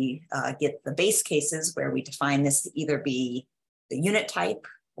induct, we get the base cases where we define this to either be the unit type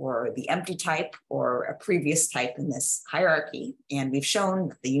or the empty type or a previous type in this hierarchy. And we've shown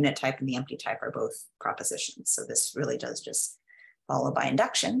that the unit type and the empty type are both propositions. So this really does just follow by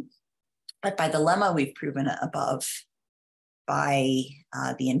induction. But by the lemma we've proven above, by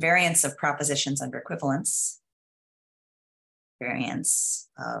the invariance of propositions under equivalence, variance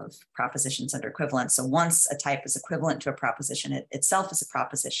of propositions under equivalence. So once a type is equivalent to a proposition, it itself is a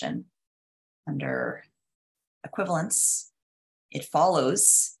proposition under equivalence. It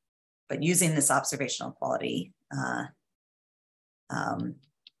follows, but using this observational equality,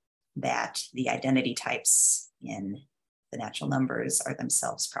 that the identity types in the natural numbers are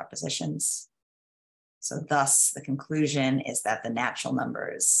themselves propositions. So thus the conclusion is that the natural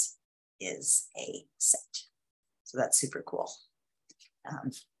numbers is a set. So that's super cool.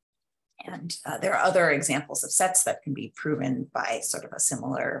 There are other examples of sets that can be proven by sort of a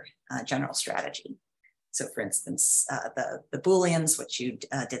similar general strategy. So for instance, the Booleans, which you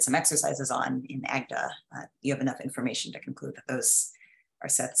did some exercises on in AGDA, you have enough information to conclude that those are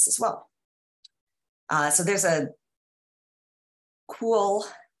sets as well. So there's a cool,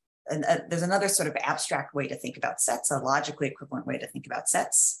 there's another sort of abstract way to think about sets, a logically equivalent way to think about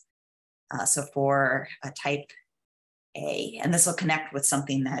sets. So for a type A, and this will connect with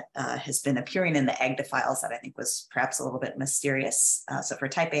something that has been appearing in the AGDA files that I think was perhaps a little bit mysterious. So for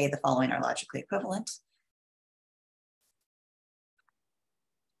type A, the following are logically equivalent.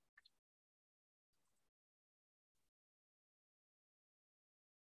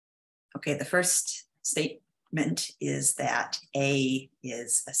 Okay, the first statement is that A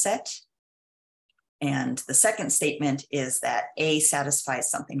is a set. And the second statement is that A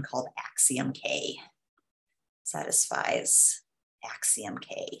satisfies something called axiom K. Satisfies axiom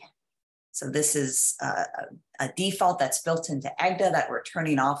K. So this is a default that's built into AGDA that we're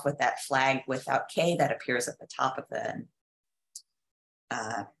turning off with that flag without K that appears at the top of the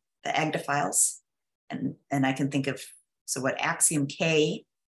AGDA files. And I can think of, so what axiom K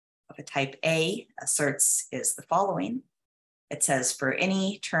of a type A asserts is the following. It says for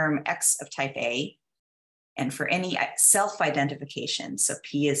any term X of type A, and for any self-identification, so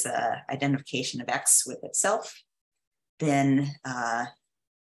P is an identification of X with itself, then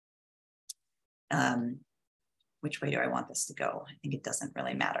which way do I want this to go? I think it doesn't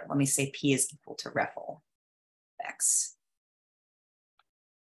really matter. Let me say P is equal to Riehl X.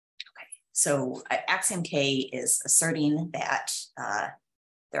 Okay, so axiom K is asserting that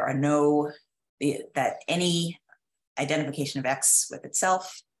there are no, that any identification of X with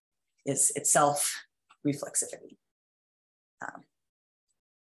itself is itself reflexivity. Okay.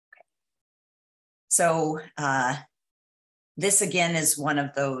 So this again is one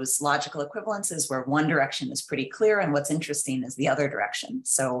of those logical equivalences where one direction is pretty clear and what's interesting is the other direction.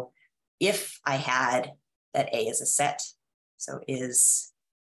 So if I had that A is a set, so is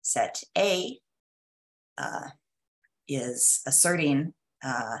set A is asserting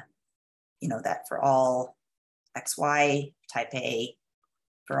that for all XY type A,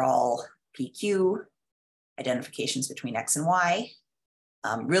 for all PQ, identifications between X and Y,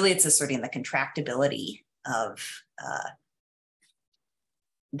 really it's asserting the contractibility of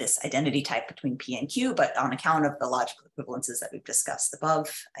this identity type between P and Q, but on account of the logical equivalences that we've discussed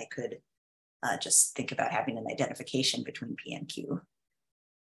above, I could just think about having an identification between P and Q.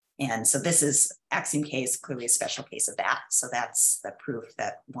 And so this is, axiom K is clearly a special case of that. So that's the proof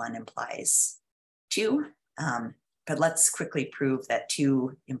that 1 implies 2. But let's quickly prove that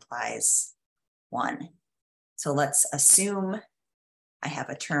 2 implies 1. So let's assume I have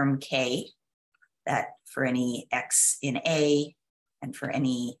a term K that for any X in A and for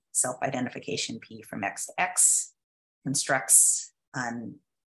any self-identification P from X to X constructs an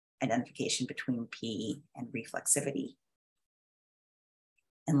identification between P and reflexivity.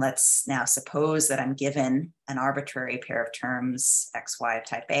 And let's now suppose that I'm given an arbitrary pair of terms, x, y of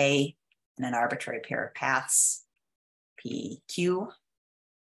type A, and an arbitrary pair of paths, p, q,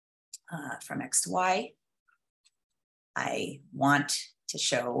 from x to y. I want to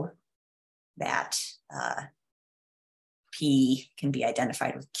show that P can be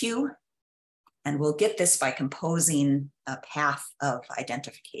identified with Q, and we'll get this by composing a path of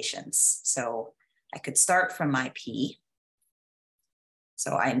identifications. So I could start from my P.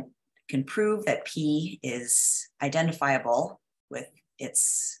 So I can prove that P is identifiable with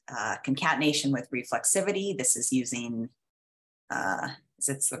its concatenation with reflexivity. This is using, is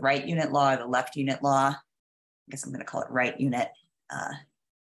it the right unit law or the left unit law? I guess I'm going to call it right unit.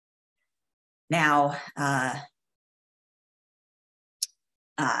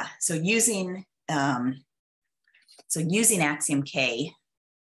 So using axiom K,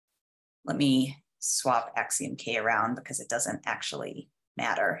 let me swap axiom K around because it doesn't actually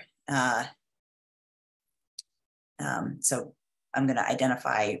matter. So I'm going to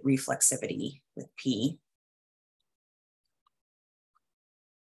identify reflexivity with P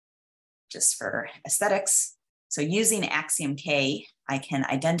just for aesthetics. So using axiom K, I can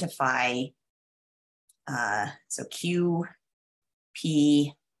identify, so Q,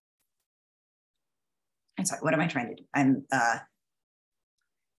 P, I'm sorry, what am I trying to do? I'm,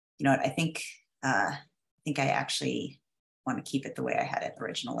 you know what, I think I actually want to keep it the way I had it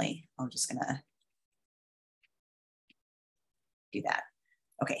originally. I'm just gonna do that.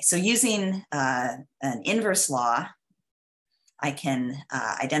 Okay, so using an inverse law, I can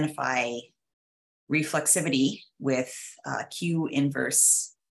identify reflexivity with Q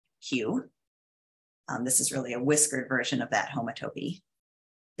inverse Q. This is really a whiskered version of that homotopy.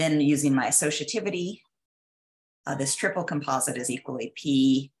 Then using my associativity, this triple composite is equally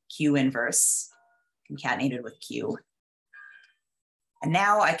P, Q inverse, concatenated with Q. And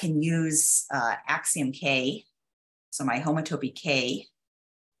now I can use axiom K, so my homotopy K,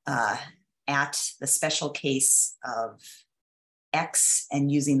 at the special case of X and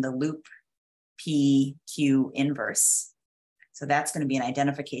using the loop P, Q inverse. So that's going to be an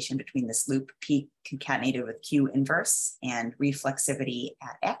identification between this loop P concatenated with Q inverse and reflexivity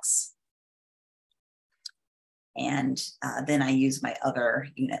at X. And then I use my other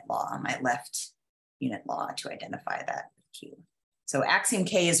unit law, my left unit law, to identify that with Q. So axiom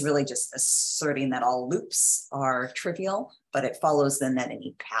K is really just asserting that all loops are trivial, but it follows then that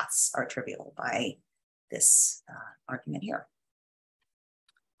any paths are trivial by this argument here.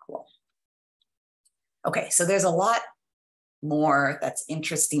 Cool. Okay, so there's a lot more that's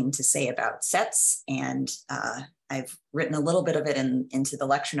interesting to say about sets, and I've written a little bit of it into the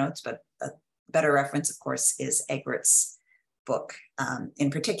lecture notes, but a better reference, of course, is Eggert's book. In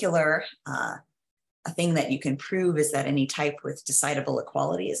particular, a thing that you can prove is that any type with decidable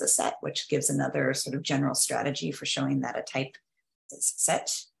equality is a set, which gives another sort of general strategy for showing that a type is a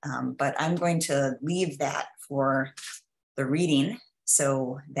set. But I'm going to leave that for the reading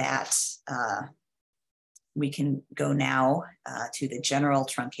so that we can go now to the general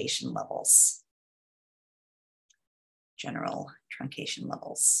truncation levels. General truncation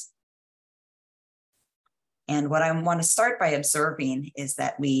levels. And what I want to start by observing is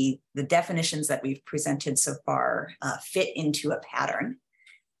that the definitions that we've presented so far fit into a pattern.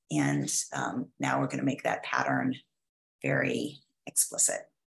 And now we're going to make that pattern very explicit.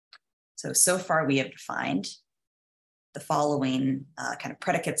 So far we have defined the following kind of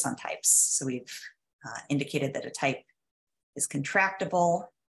predicates on types. So we've indicated that a type is contractible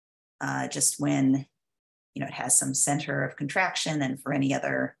just when it has some center of contraction, and for any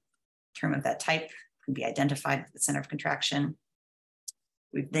other term of that type can be identified with the center of contraction.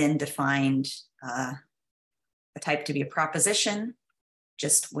 We've then defined a type to be a proposition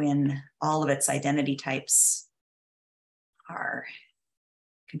just when all of its identity types are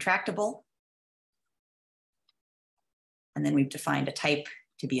contractible. And then we've defined a type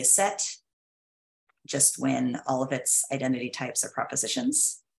to be a set just when all of its identity types are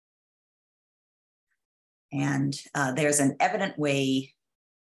propositions. And there's an evident way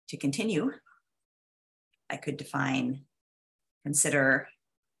to continue. I could consider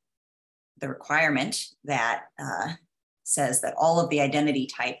the requirement that says that all of the identity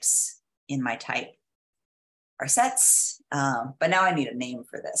types in my type are sets, but now I need a name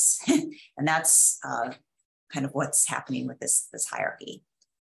for this. And that's kind of what's happening with this hierarchy.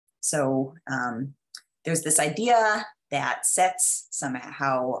 So there's this idea that sets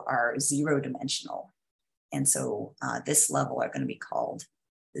somehow are zero-dimensional. And so this level are going to be called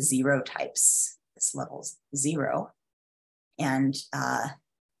the zero types. This level's 0. And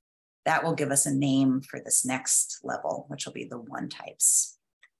that will give us a name for this next level, which will be the 1 types.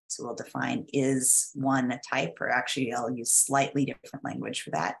 So we'll define is one a type, or actually I'll use slightly different language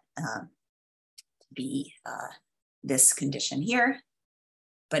for that, to be this condition here.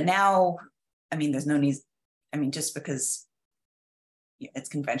 But now, I mean, there's no need, I mean, just because it's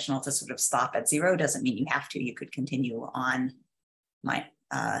conventional to sort of stop at 0 doesn't mean you have to. You could continue on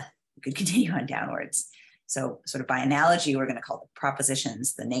downwards. So sort of by analogy, we're going to call the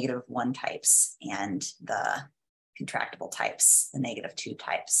propositions the -1 types and the contractible types the -2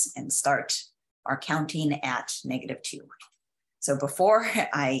 types, and start our counting at -2. So before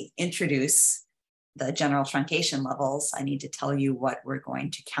I introduce the general truncation levels, I need to tell you what we're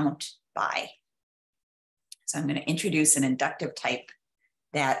going to count by. So I'm going to introduce an inductive type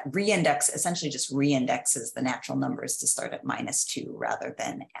that essentially just reindexes the natural numbers to start at -2 rather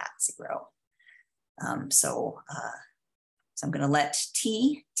than at 0. So I'm going to let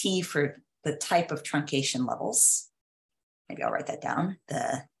T for the type of truncation levels. Maybe I'll write that down.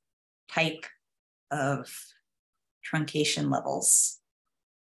 The type of truncation levels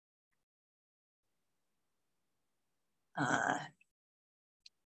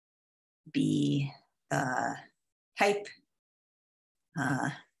be the type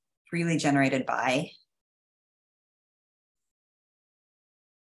freely generated by.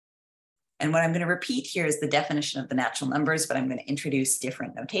 And what I'm going to repeat here is the definition of the natural numbers, but I'm going to introduce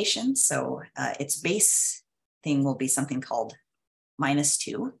different notations. So its base thing will be something called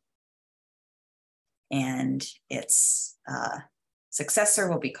 -2. And its successor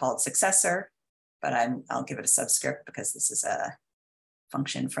will be called successor, but I'll give it a subscript because this is a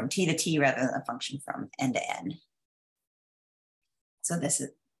function from T to T rather than a function from N to N. So this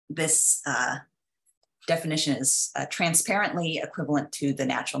definition is transparently equivalent to the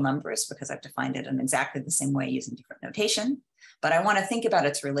natural numbers because I've defined it in exactly the same way using different notation, but I want to think about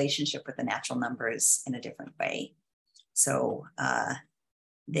its relationship with the natural numbers in a different way. So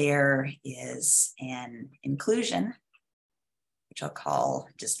there is an inclusion, which I'll call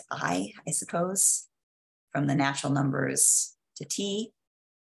just I suppose, from the natural numbers to T,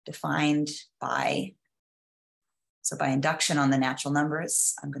 defined by, so by induction on the natural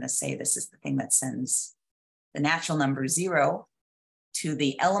numbers, I'm going to say this is the thing that sends the natural number 0 to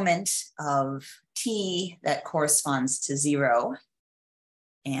the element of T that corresponds to 0.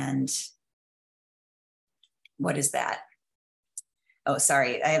 And what is that? Oh,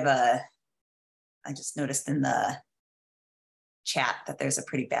 sorry, I just noticed in the chat that there's a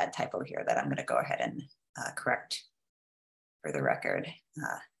pretty bad typo here that I'm going to go ahead and correct for the record.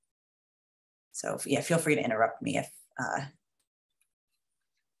 So yeah, feel free to interrupt me if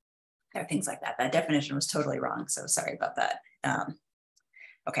there are things like that. That definition was totally wrong, so sorry about that.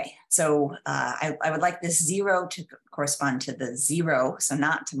 Okay, so I would like this 0 to correspond to the 0, so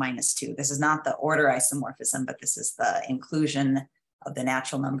not to -2. This is not the order isomorphism, but this is the inclusion of the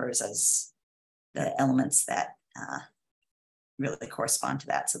natural numbers as the elements that really correspond to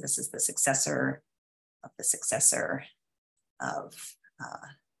that. So this is the successor of the successor of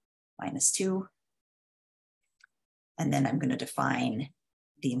 -2. And then I'm going to define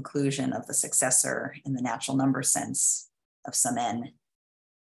the inclusion of the successor in the natural number sense of some n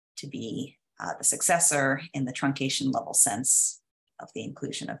to be the successor in the truncation level sense of the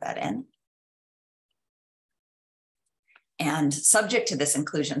inclusion of that n. And subject to this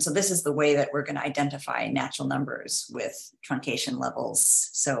inclusion, so this is the way that we're going to identify natural numbers with truncation levels.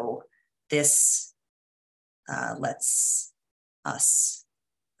 So this lets us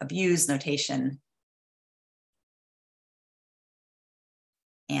abuse notation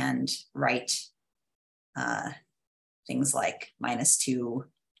and write things like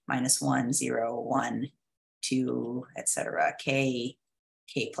 -2, -1, 0, 1, 2, etc., k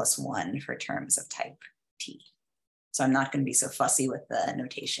plus 1 for terms of type T. So I'm not going to be so fussy with the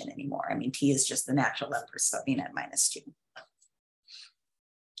notation anymore. I mean, T is just the natural number starting at -2.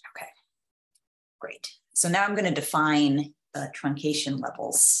 Okay, great. So now I'm going to define the truncation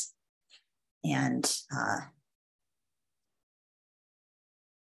levels. And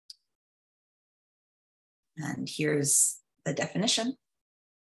here's the definition.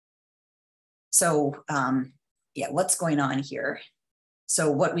 So yeah, what's going on here? So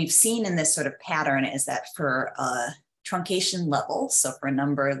what we've seen in this sort of pattern is that for a truncation level, so for a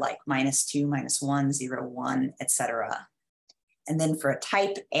number like -2, -1, 0, 1, etc. And then for a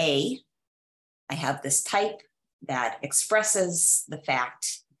type A, I have this type that expresses the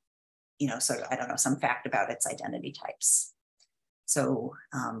fact, you know, sort of, I don't know, some fact about its identity types. So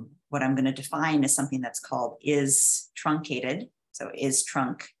what I'm going to define is something that's called is truncated. So is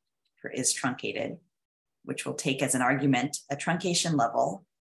trunc for is truncated, which will take as an argument a truncation level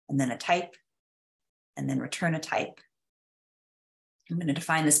and then a type and then return a type. I'm going to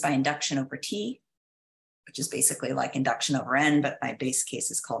define this by induction over T, which is basically like induction over N, but my base case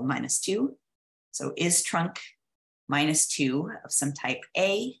is called -2. So is trunc -2 of some type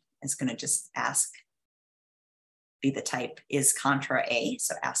A is going to just be the type is contra A,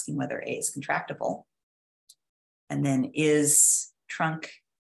 so asking whether A is contractible. And then is trunc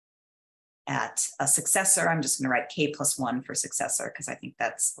at a successor, I'm just going to write K plus 1 for successor because I think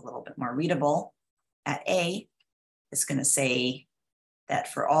that's a little bit more readable. At A, it's going to say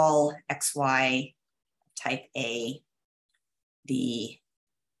that for all XY type A, the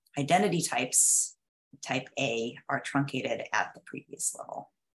identity types type A are truncated at the previous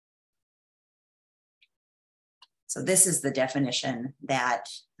level. So this is the definition that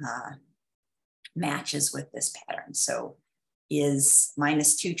matches with this pattern. So is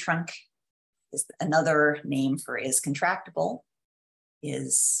 -2 trunc is another name for is contractible,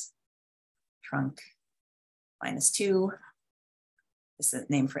 is trunc -2 is the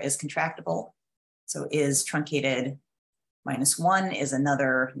name for is contractible. So is truncated -1 is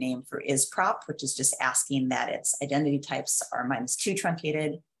another name for is prop, which is just asking that its identity types are -2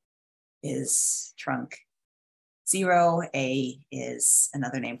 truncated. Is trunc 0, A is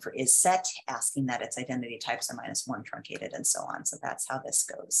another name for is set, asking that its identity types are -1 truncated, and so on. So that's how this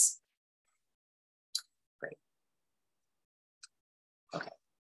goes. Great. Okay.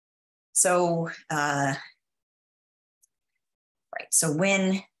 So, right. So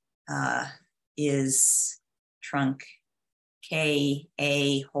when is trunc K,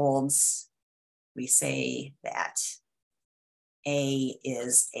 A holds, we say that A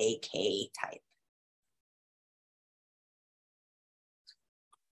is a K type.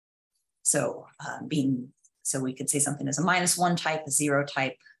 So so we could say something as a -1 type, a 0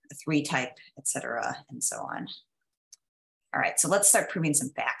 type, a 3 type, etc., and so on. All right, so let's start proving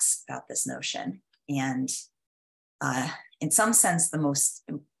some facts about this notion. And in some sense,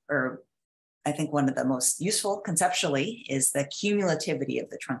 I think one of the most useful conceptually is the cumulativity of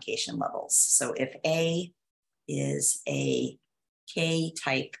the truncation levels. So if A is a K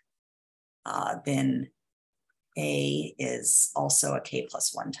type, then A is also a K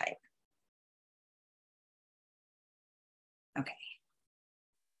plus 1 type. Okay.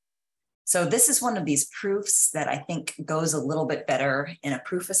 So this is one of these proofs that I think goes a little bit better in a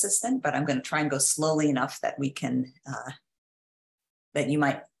proof assistant, but I'm going to try and go slowly enough that we can, that you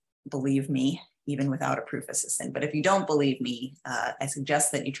might believe me even without a proof assistant. But if you don't believe me, I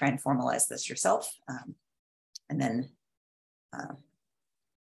suggest that you try and formalize this yourself. And then,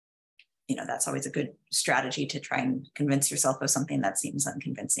 that's always a good strategy to try and convince yourself of something that seems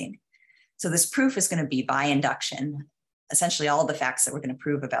unconvincing. So this proof is going to be by induction. Essentially all the facts that we're going to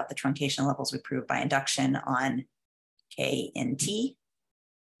prove about the truncation levels we prove by induction on K and T.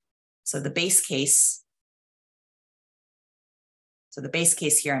 So the base case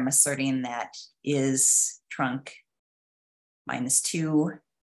here, I'm asserting that is trunc -2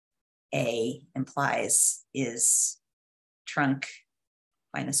 A implies is trunc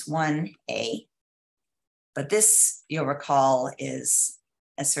 -1 A. But this, you'll recall, is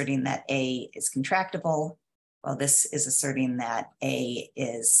asserting that A is contractible. Well, this is asserting that A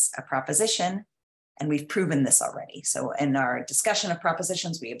is a proposition, and we've proven this already. So in our discussion of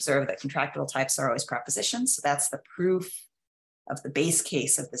propositions, we observe that contractible types are always propositions. So that's the proof of the base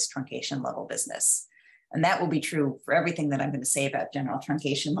case of this truncation level business. And that will be true for everything that I'm going to say about general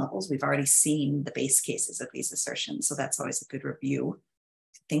truncation levels. We've already seen the base cases of these assertions. So that's always a good review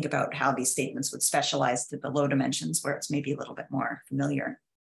to think about how these statements would specialize to the low dimensions where it's maybe a little bit more familiar.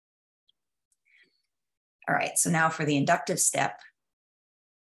 All right, so now for the inductive step,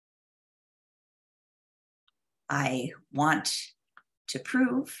 I want to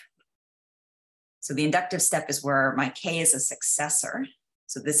prove. So the inductive step is where my K is a successor.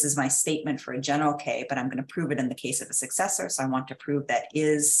 So this is my statement for a general K, but I'm going to prove it in the case of a successor. So I want to prove that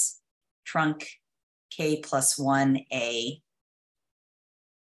is trunc K plus 1 A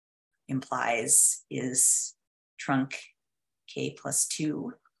implies is trunc K plus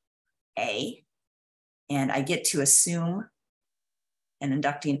 2 A. And I get to assume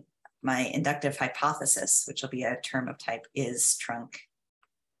my inductive hypothesis, which will be a term of type is trunc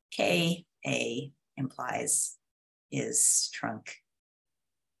K, A implies is trunc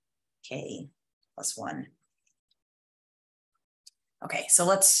K plus 1. Okay, so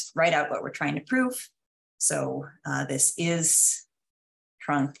let's write out what we're trying to prove. So this is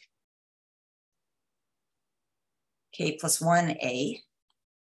trunc K plus 1 A.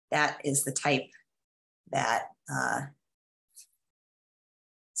 That is the type that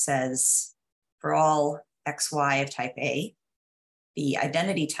says for all XY of type A, the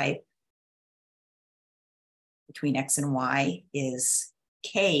identity type between X and Y is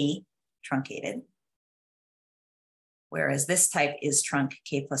K truncated. Whereas this type is trunc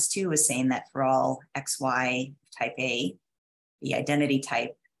K plus 2 is saying that for all XY type A, the identity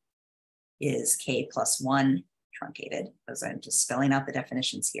type is K plus 1 truncated. Those I'm just spelling out the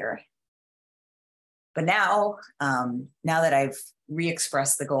definitions here. But now, now that I've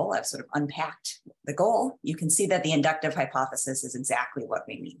re-expressed the goal, I've sort of unpacked the goal, you can see that the inductive hypothesis is exactly what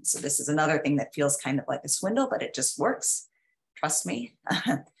we mean. So this is another thing that feels kind of like a swindle, but it just works. Trust me.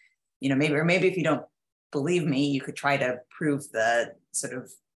 You know, maybe if you don't believe me, you could try to prove the sort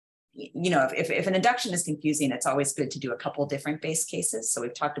of, you know, if an induction is confusing, it's always good to do a couple different base cases. So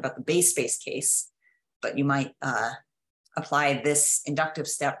we've talked about the base case, but you might apply this inductive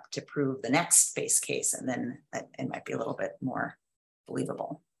step to prove the next base case, and then it might be a little bit more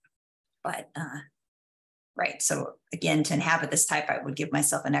believable. But right, so again, to inhabit this type, I would give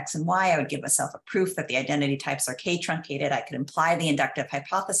myself an X and Y. I would give myself a proof that the identity types are K truncated. I could imply the inductive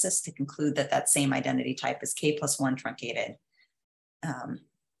hypothesis to conclude that that same identity type is K plus 1 truncated.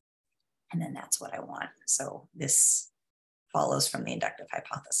 And then that's what I want. So this follows from the inductive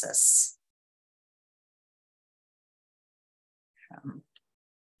hypothesis. From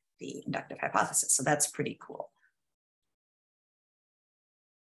the inductive hypothesis. So that's pretty cool.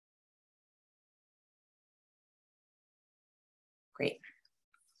 Great.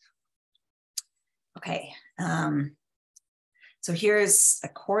 Okay. So here's a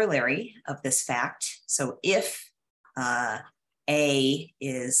corollary of this fact. So if A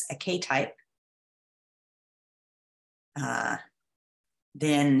is a K-type,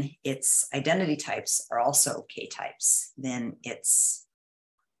 then its identity types are also K-types. Then its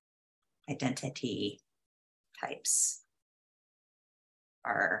identity types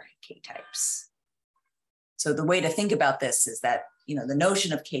are K-types. So the way to think about this is that, you know, the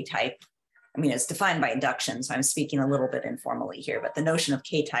notion of K-type, I mean, it's defined by induction, so I'm speaking a little bit informally here, but the notion of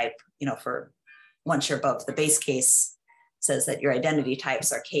K-type, you know, for once you're above the base case, says that your identity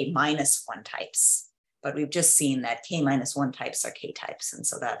types are K minus 1 types. But we've just seen that K minus 1 types are K types. And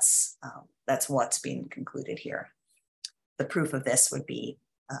so that's what's being concluded here. The proof of this would be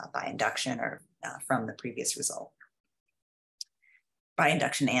by induction or from the previous result. By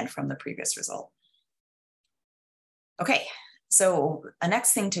induction and from the previous result. Okay, so a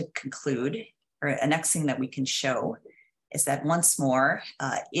next thing to conclude, or a next thing that we can show, is that once more,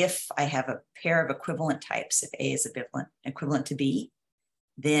 if I have a pair of equivalent types, if A is equivalent to B,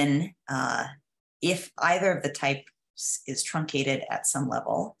 then if either of the types is truncated at some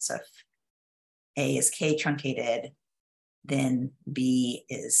level, so if A is K truncated, then B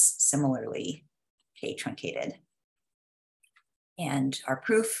is similarly K truncated. And our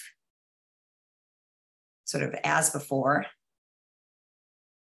proof, sort of as before,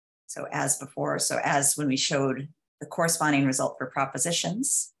 so as when we showed the corresponding result for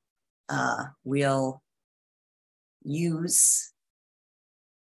propositions, we'll use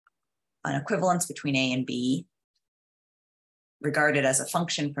an equivalence between A and B, regarded as a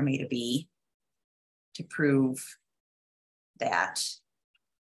function from A to B, to prove that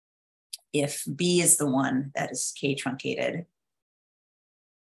if B is the one that is K truncated,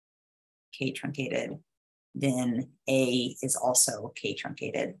 then A is also K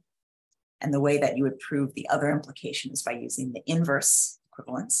truncated. And the way that you would prove the other implication is by using the inverse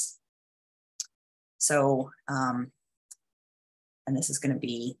equivalence. So, and this is going to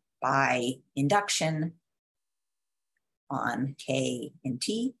be by induction on K and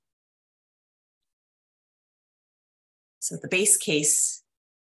T. So the base case,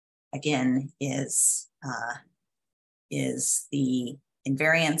 again, is the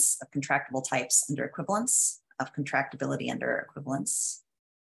invariance of contractible types under equivalence, of contractibility under equivalence.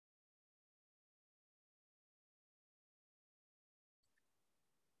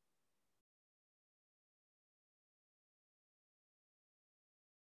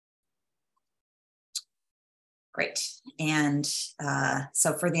 Great. And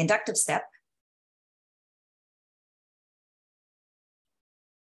so for the inductive step,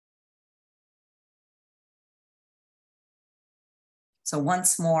 so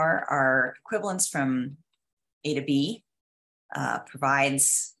once more, our equivalence from A to B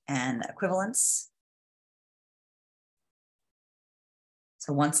provides an equivalence.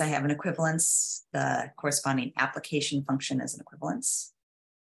 So once I have an equivalence, the corresponding application function is an equivalence.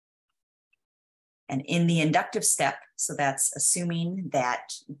 And in the inductive step, so that's assuming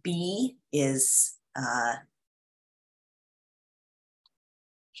that B is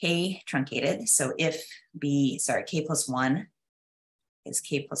K truncated. So if B, sorry, K plus 1 is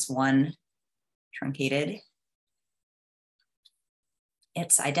K plus 1 truncated,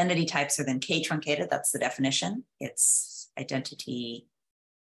 its identity types are then K-truncated, that's the definition. Its identity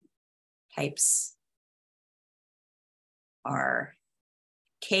types are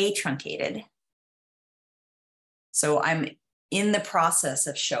K-truncated. So I'm in the process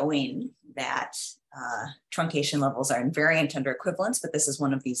of showing that truncation levels are invariant under equivalence, but this is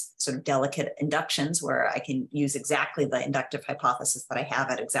one of these sort of delicate inductions where I can use exactly the inductive hypothesis that I have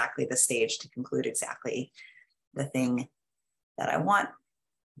at exactly the stage to conclude exactly the thing that I want.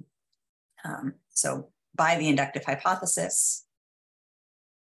 So by the inductive hypothesis,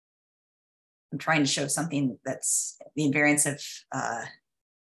 I'm trying to show something that's the invariance of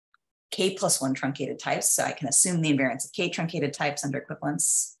K+1 truncated types. So I can assume the invariance of K truncated types under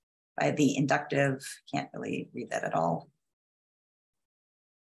equivalence by the inductive, can't really read that at all.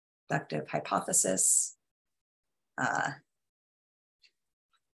 Inductive hypothesis.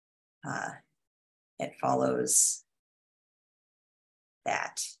 It follows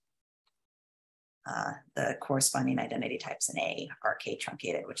that the corresponding identity types in A are K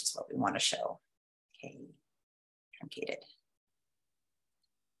truncated, which is what we want to show. K truncated,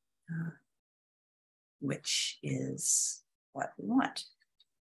 which is what we want.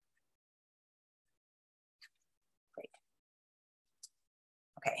 Great.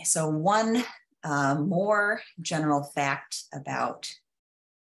 Okay, so one more general fact about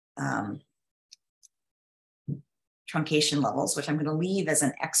truncation levels, which I'm going to leave as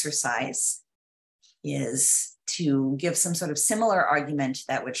an exercise, is to give some sort of similar argument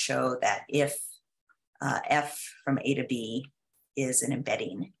that would show that if F from A to B is an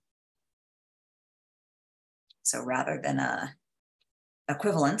embedding, so rather than a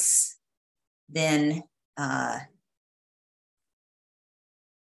equivalence, then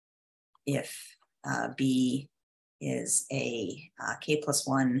if B is a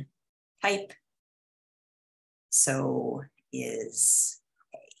K+1 type, so is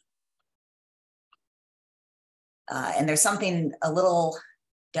A. And there's something a little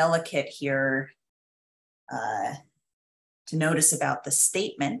delicate here to notice about the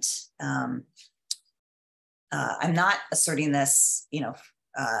statement. I'm not asserting this,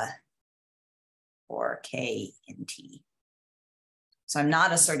 for K in T. So I'm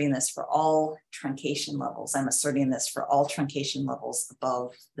not asserting this for all truncation levels. I'm asserting this for all truncation levels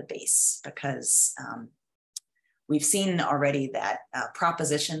above the base, because we've seen already that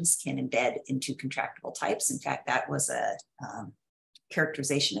propositions can embed into contractible types. In fact, that was a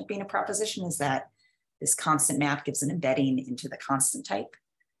characterization of being a proposition, is that this constant map gives an embedding into the constant type.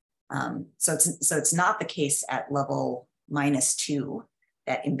 So it's not the case at level -2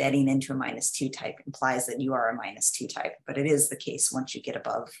 that embedding into a -2 type implies that you are a -2 type, but it is the case once you get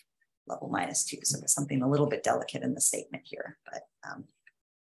above level -2. So there's something a little bit delicate in the statement here, but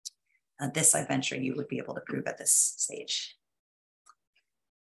this I venture you would be able to prove at this stage.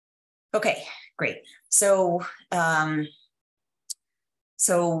 Okay, great. So,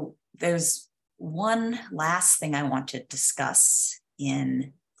 so there's one last thing I want to discuss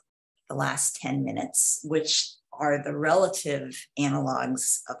in the last 10 minutes, which are the relative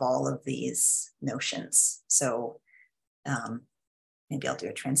analogs of all of these notions. So maybe I'll do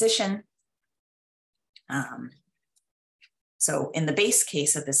a transition. So in the base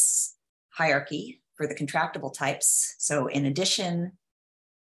case of this hierarchy for the contractible types, so in addition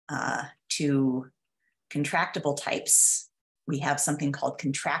to contractible types, we have something called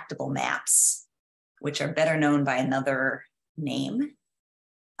contractible maps, which are better known by another name.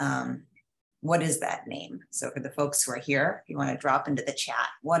 What is that name? So for the folks who are here, if you want to drop into the chat,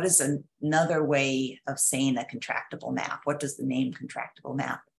 what is another way of saying a contractible map? What does the name contractible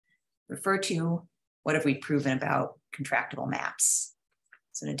map refer to? What have we proven about contractible maps?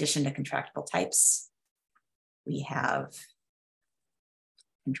 So in addition to contractible types, we have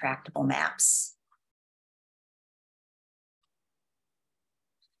contractible maps.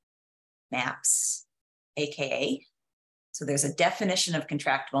 Maps, AKA. So there's a definition of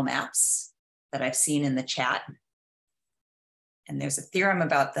contractible maps that I've seen in the chat. And there's a theorem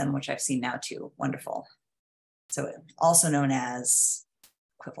about them, which I've seen now too. Wonderful. So also known as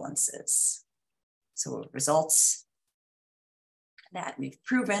equivalences. So results that we've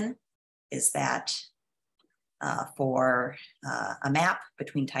proven is that for a map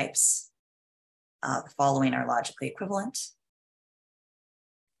between types, the following are logically equivalent.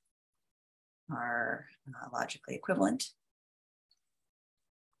 Are logically equivalent.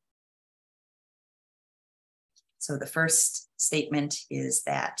 So the first statement is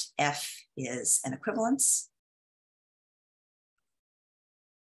that F is an equivalence.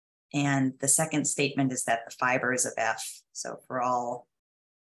 And the second statement is that the fibers of F, so for all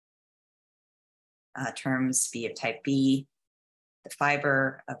terms B of type B, the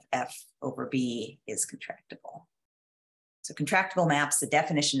fiber of F over B is contractible. So contractible maps, the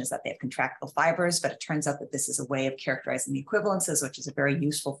definition is that they have contractible fibers, but it turns out that this is a way of characterizing the equivalences, which is a very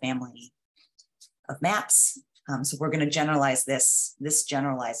useful family of maps. So we're going to generalize this. This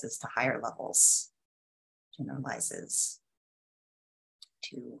generalizes to higher levels, generalizes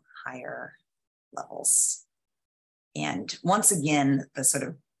to higher levels. And once again, the sort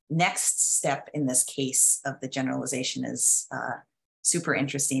of next step in this case of the generalization is super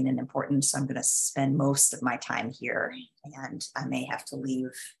interesting and important. So I'm going to spend most of my time here, and I may have to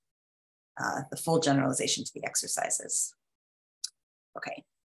leave the full generalization to the exercises. Okay.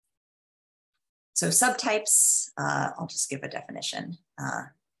 So subtypes, I'll just give a definition.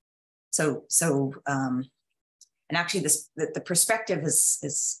 And actually the perspective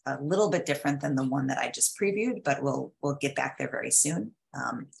is a little bit different than the one that I just previewed, but we'll get back there very soon.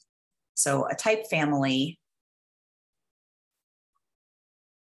 So a type family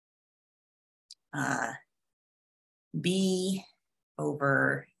B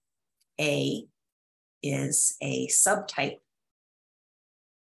over A is a subtype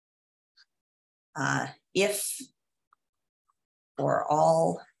if for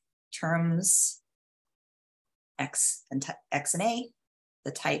all terms X and A,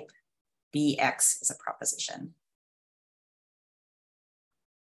 the type Bx is a proposition.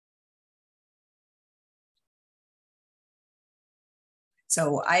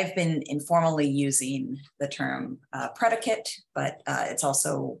 So I've been informally using the term predicate, but it's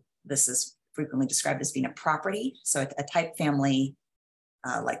also, this is frequently described as being a property. So a type family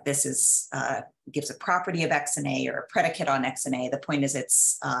like this is gives a property of X and A or a predicate on X and A. The point is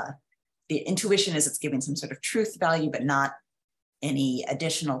it's, the intuition is it's giving some sort of truth value, but not any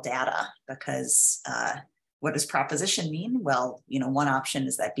additional data, because what does proposition mean? Well, you know, one option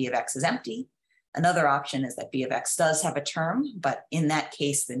is that B of X is empty. Another option is that B of X does have a term, but in that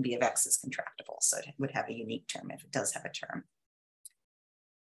case, then B of X is contractible. So it would have a unique term if it does have a term.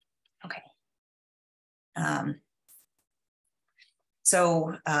 Okay.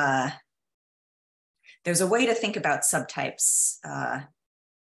 There's a way to think about subtypes. I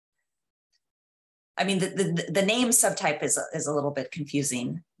mean, the name subtype is a little bit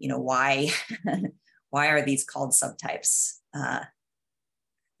confusing. You know, why are these called subtypes?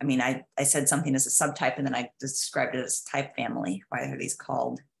 I mean, I said something as a subtype and then I described it as a type family. Why are these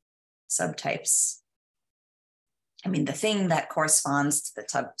called subtypes? I mean, the thing that corresponds to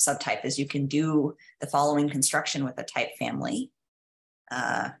the subtype is you can do the following construction with a type family.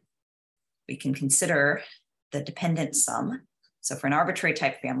 We can consider the dependent sum. So for an arbitrary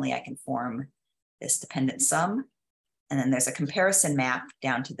type family, I can form this dependent sum. And then there's a comparison map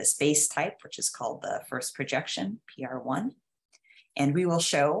down to this base type, which is called the first projection, PR1. And we will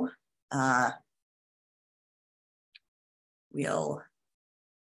show, that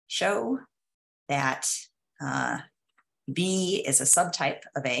B is a subtype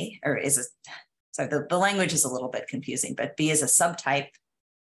of A, or is a, sorry, the language is a little bit confusing, but B is a subtype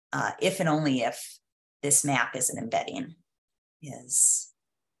if and only if this map is an embedding,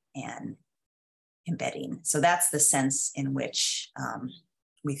 So that's the sense in which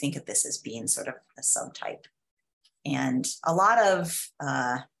we think of this as being sort of a subtype. And a lot of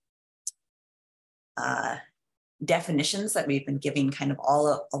definitions that we've been giving kind of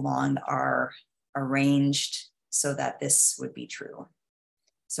all along are arranged so that this would be true.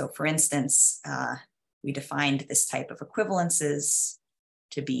 So for instance, we defined this type of equivalences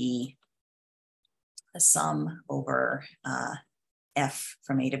to be a sum over F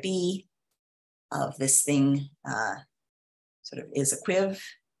from A to B of this thing sort of is equiv,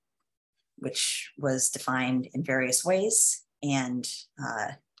 which was defined in various ways. And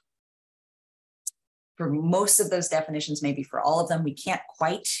for most of those definitions, maybe for all of them, we can't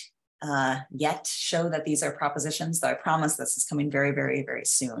quite yet show that these are propositions, though I promise this is coming very, very, very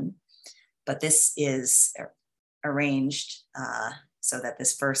soon. But this is arranged so that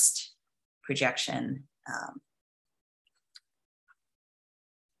this first projection,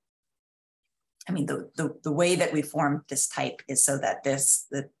 I mean, the way that we formed this type is so that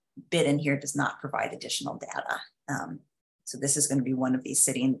the bit in here does not provide additional data. So this is going to be one of these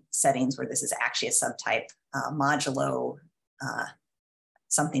settings where this is actually a subtype, modulo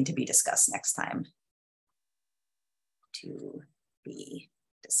something to be discussed next time. To be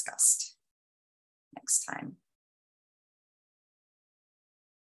discussed next time.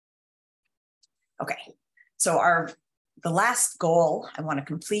 Okay, so the last goal, I want to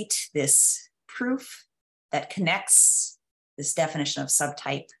complete this proof that connects this definition of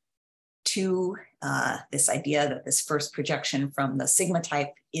subtype to this idea that this first projection from the sigma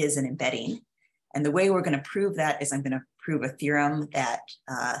type is an embedding. And the way we're going to prove that is I'm going to prove a theorem that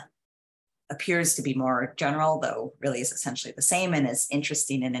appears to be more general, though really is essentially the same and is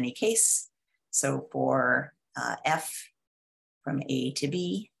interesting in any case. So for F from A to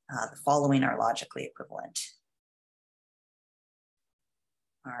B, the following are logically equivalent.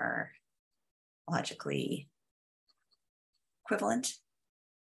 Are logically equivalent.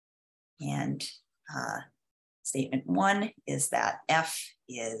 And statement 1 is that F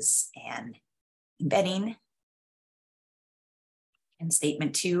is an embedding. And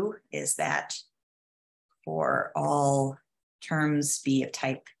statement 2 is that for all terms B of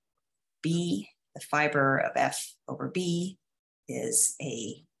type B, the fiber of F over B is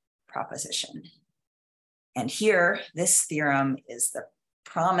a proposition. And here, this theorem is the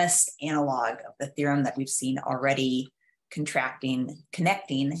promised analog of the theorem that we've seen already connecting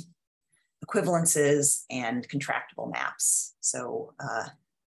equivalences and contractible maps. So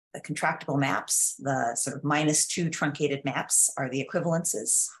the contractible maps, the sort of -2 truncated maps are the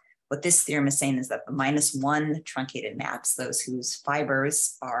equivalences. What this theorem is saying is that the -1 truncated maps, those whose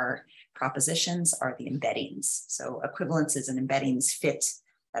fibers are propositions, are the embeddings. So equivalences and embeddings fit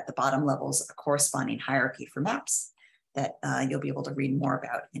at the bottom levels a corresponding hierarchy for maps that you'll be able to read more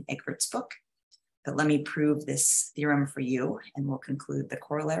about in Eggert's book. But let me prove this theorem for you, and we'll conclude the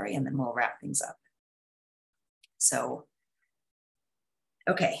corollary, and then we'll wrap things up. So,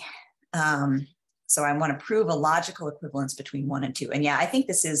 okay. So I want to prove a logical equivalence between 1 and 2. And yeah, I think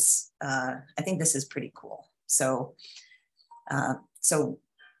this is pretty cool. So, so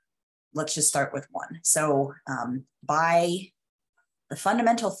let's just start with 1. So by the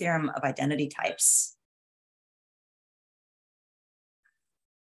fundamental theorem of identity types,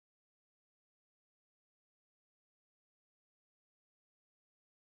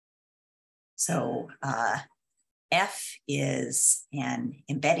 so F is an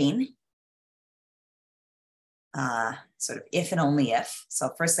embedding, sort of if and only if.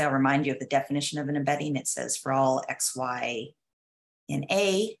 So first I'll remind you of the definition of an embedding. It says for all x, y in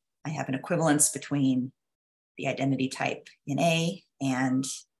A, I have an equivalence between the identity type in A and,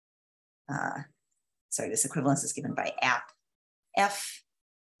 sorry, this equivalence is given by app F,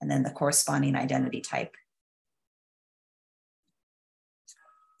 and then the corresponding identity type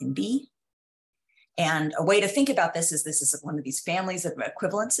in B. And a way to think about this is one of these families of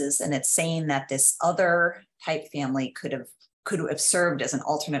equivalences, and it's saying that this other type family could have served as an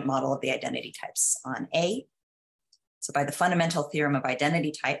alternate model of the identity types on A. So by the fundamental theorem of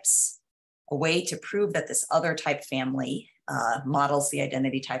identity types, a way to prove that this other type family models the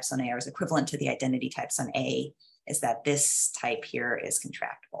identity types on A or is equivalent to the identity types on A is that this type here is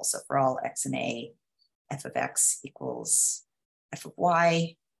contractible. So for all x in A, f of x equals f of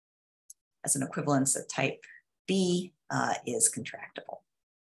y as an equivalence of type B is contractible.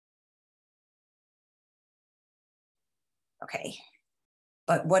 Okay,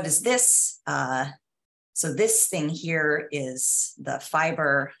 but what is this? So this thing here is the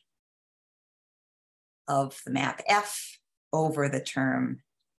fiber of the map F over the term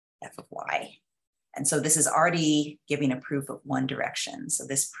f of y. And so this is already giving a proof of one direction. So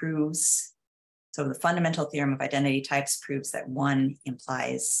this proves, so the fundamental theorem of identity types proves that 1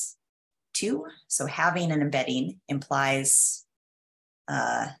 implies 2. So having an embedding implies,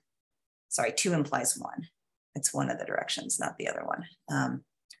 2 implies 1. It's one of the directions, not the other one.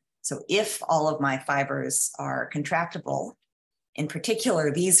 So if all of my fibers are contractible, in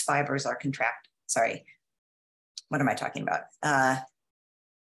particular, these fibers are what am I talking about?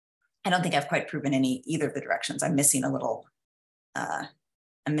 I don't think I've quite proven either of the directions. I'm missing a little, I'm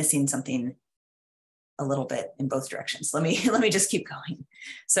missing something a little bit in both directions. Let me just keep going.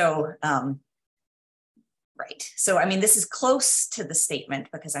 So, right. So, I mean, this is close to the statement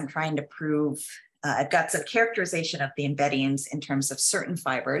because I'm trying to prove, I've got some characterization of the embeddings in terms of certain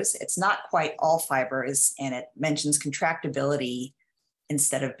fibers. It's not quite all fibers, and it mentions contractibility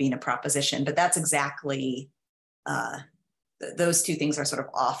instead of being a proposition, but that's exactly, those two things are sort of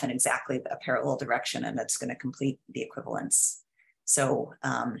off in exactly a parallel direction, and that's going to complete the equivalence. So,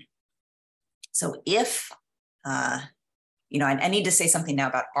 so if, you know, I need to say something now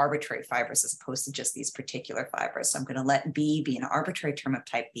about arbitrary fibers as opposed to just these particular fibers. So I'm going to let B be an arbitrary term of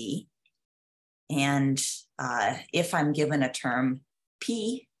type B. And if I'm given a term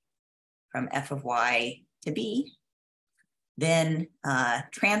P from f of y to B, then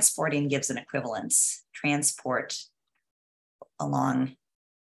transporting gives an equivalence. Transport along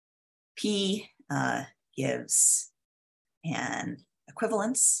P gives an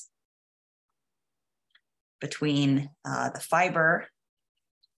equivalence between the fiber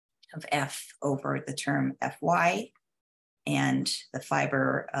of F over the term Fy and the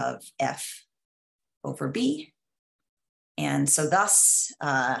fiber of F over B. And so thus,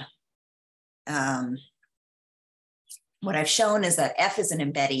 what I've shown is that F is an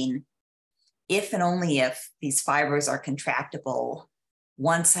embedding if and only if these fibers are contractible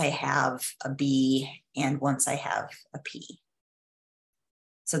once I have a B and once I have a P.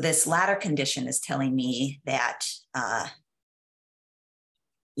 So this latter condition is telling me that,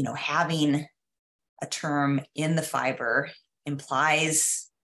 having a term in the fiber implies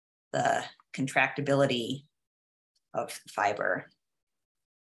the contractibility of the fiber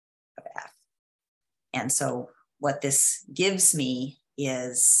of F. And so what this gives me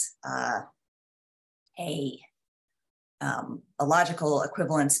is a logical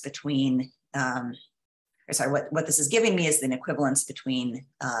equivalence between, what this is giving me is an equivalence between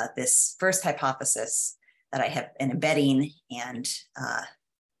this first hypothesis that I have an embedding and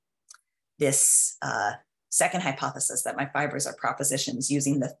this second hypothesis that my fibers are propositions,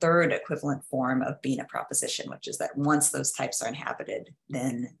 using the third equivalent form of being a proposition, which is that once those types are inhabited,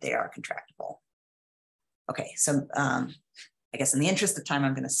 then they are contractible. Okay, so I guess in the interest of time,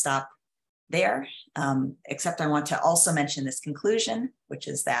 I'm going to stop there, except I want to also mention this conclusion, which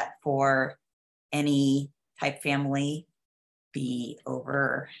is that for any type family B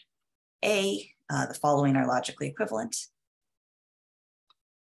over A, the following are logically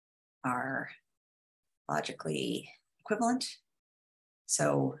equivalent.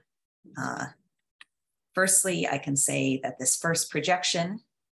 So firstly, I can say that this first projection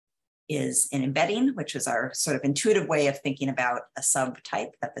is an embedding, which is our sort of intuitive way of thinking about a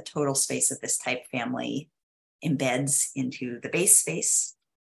subtype, that the total space of this type family embeds into the base space.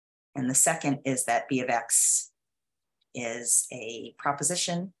 And the second is that B of X is a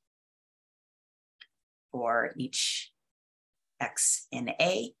proposition for each X in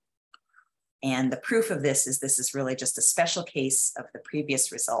A. And the proof of this is really just a special case of the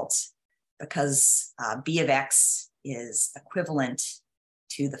previous results, because B of X is equivalent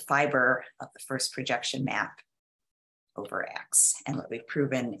to the fiber of the first projection map over X. And what we've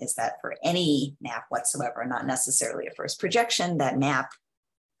proven is that for any map whatsoever, not necessarily a first projection, that map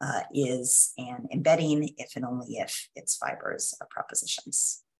is an embedding if and only if its fibers are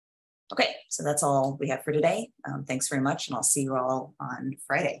propositions. Okay, so that's all we have for today. Thanks very much, and I'll see you all on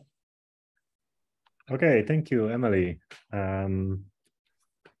Friday. Okay, thank you, Emily.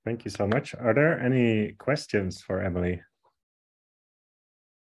 Thank you so much. Are there any questions for Emily?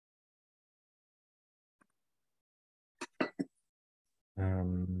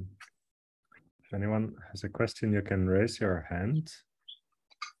 If anyone has a question, you can raise your hand.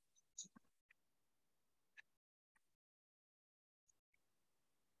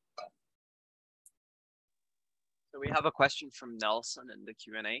 So we have a question from Nelson in the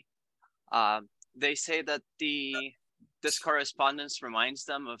Q&A. They say that this correspondence reminds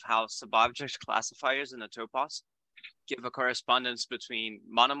them of how subobject classifiers in the topos give a correspondence between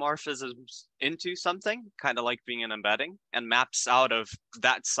monomorphisms into something, kind of like being an embedding, and maps out of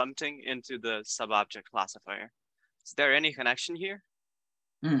that something into the subobject classifier. Is there any connection here?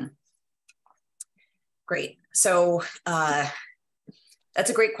 Great. So that's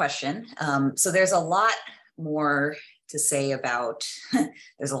a great question. So there's a lot more to say about,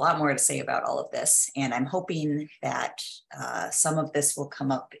 there's a lot more to say about all of this. And I'm hoping that some of this will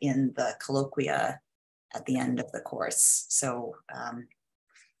come up in the colloquia at the end of the course. So,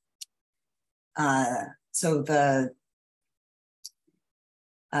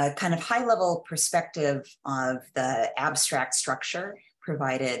 the kind of high-level perspective of the abstract structure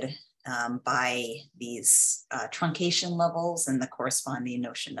provided by these truncation levels and the corresponding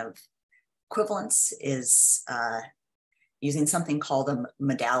notion of equivalence is using something called a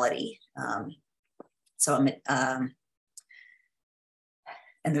modality.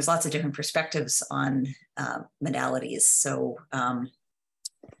 And there's lots of different perspectives on modalities. So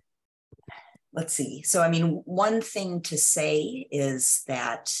let's see. So, I mean, one thing to say is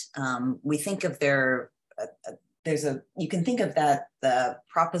that we think of you can think of that the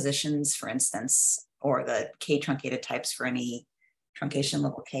propositions, for instance, or the K truncated types for any truncation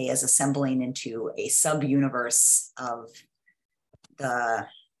level K as assembling into a sub-universe of the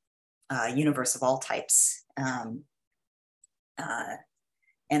universe of all types.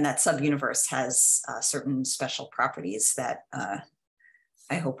 And that sub-universe has certain special properties that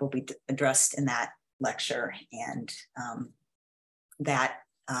I hope will be addressed in that lecture. And that,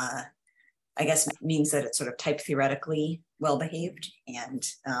 I guess, means that it's sort of type theoretically well-behaved. And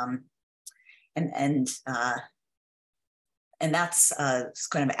that's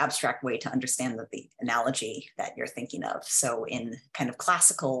kind of an abstract way to understand the analogy that you're thinking of. So in kind of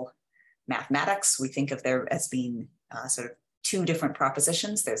classical mathematics, we think of there as being sort of two different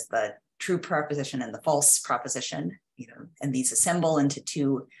propositions. There's the true proposition and the false proposition. and these assemble into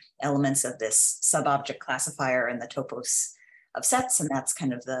two elements of this subobject classifier and the topos of sets, and that's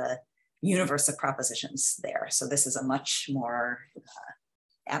kind of the universe of propositions there. So this is a much more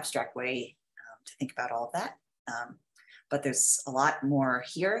abstract way to think about all of that. But there's a lot more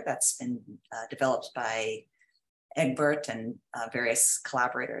here that's been developed by Egbert and various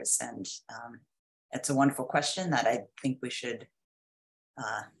collaborators. And it's a wonderful question that I think we should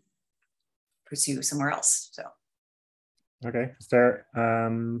pursue somewhere else. So. Okay, is there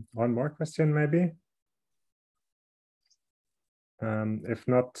one more question maybe? If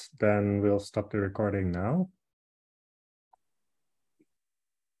not, then we'll stop the recording now.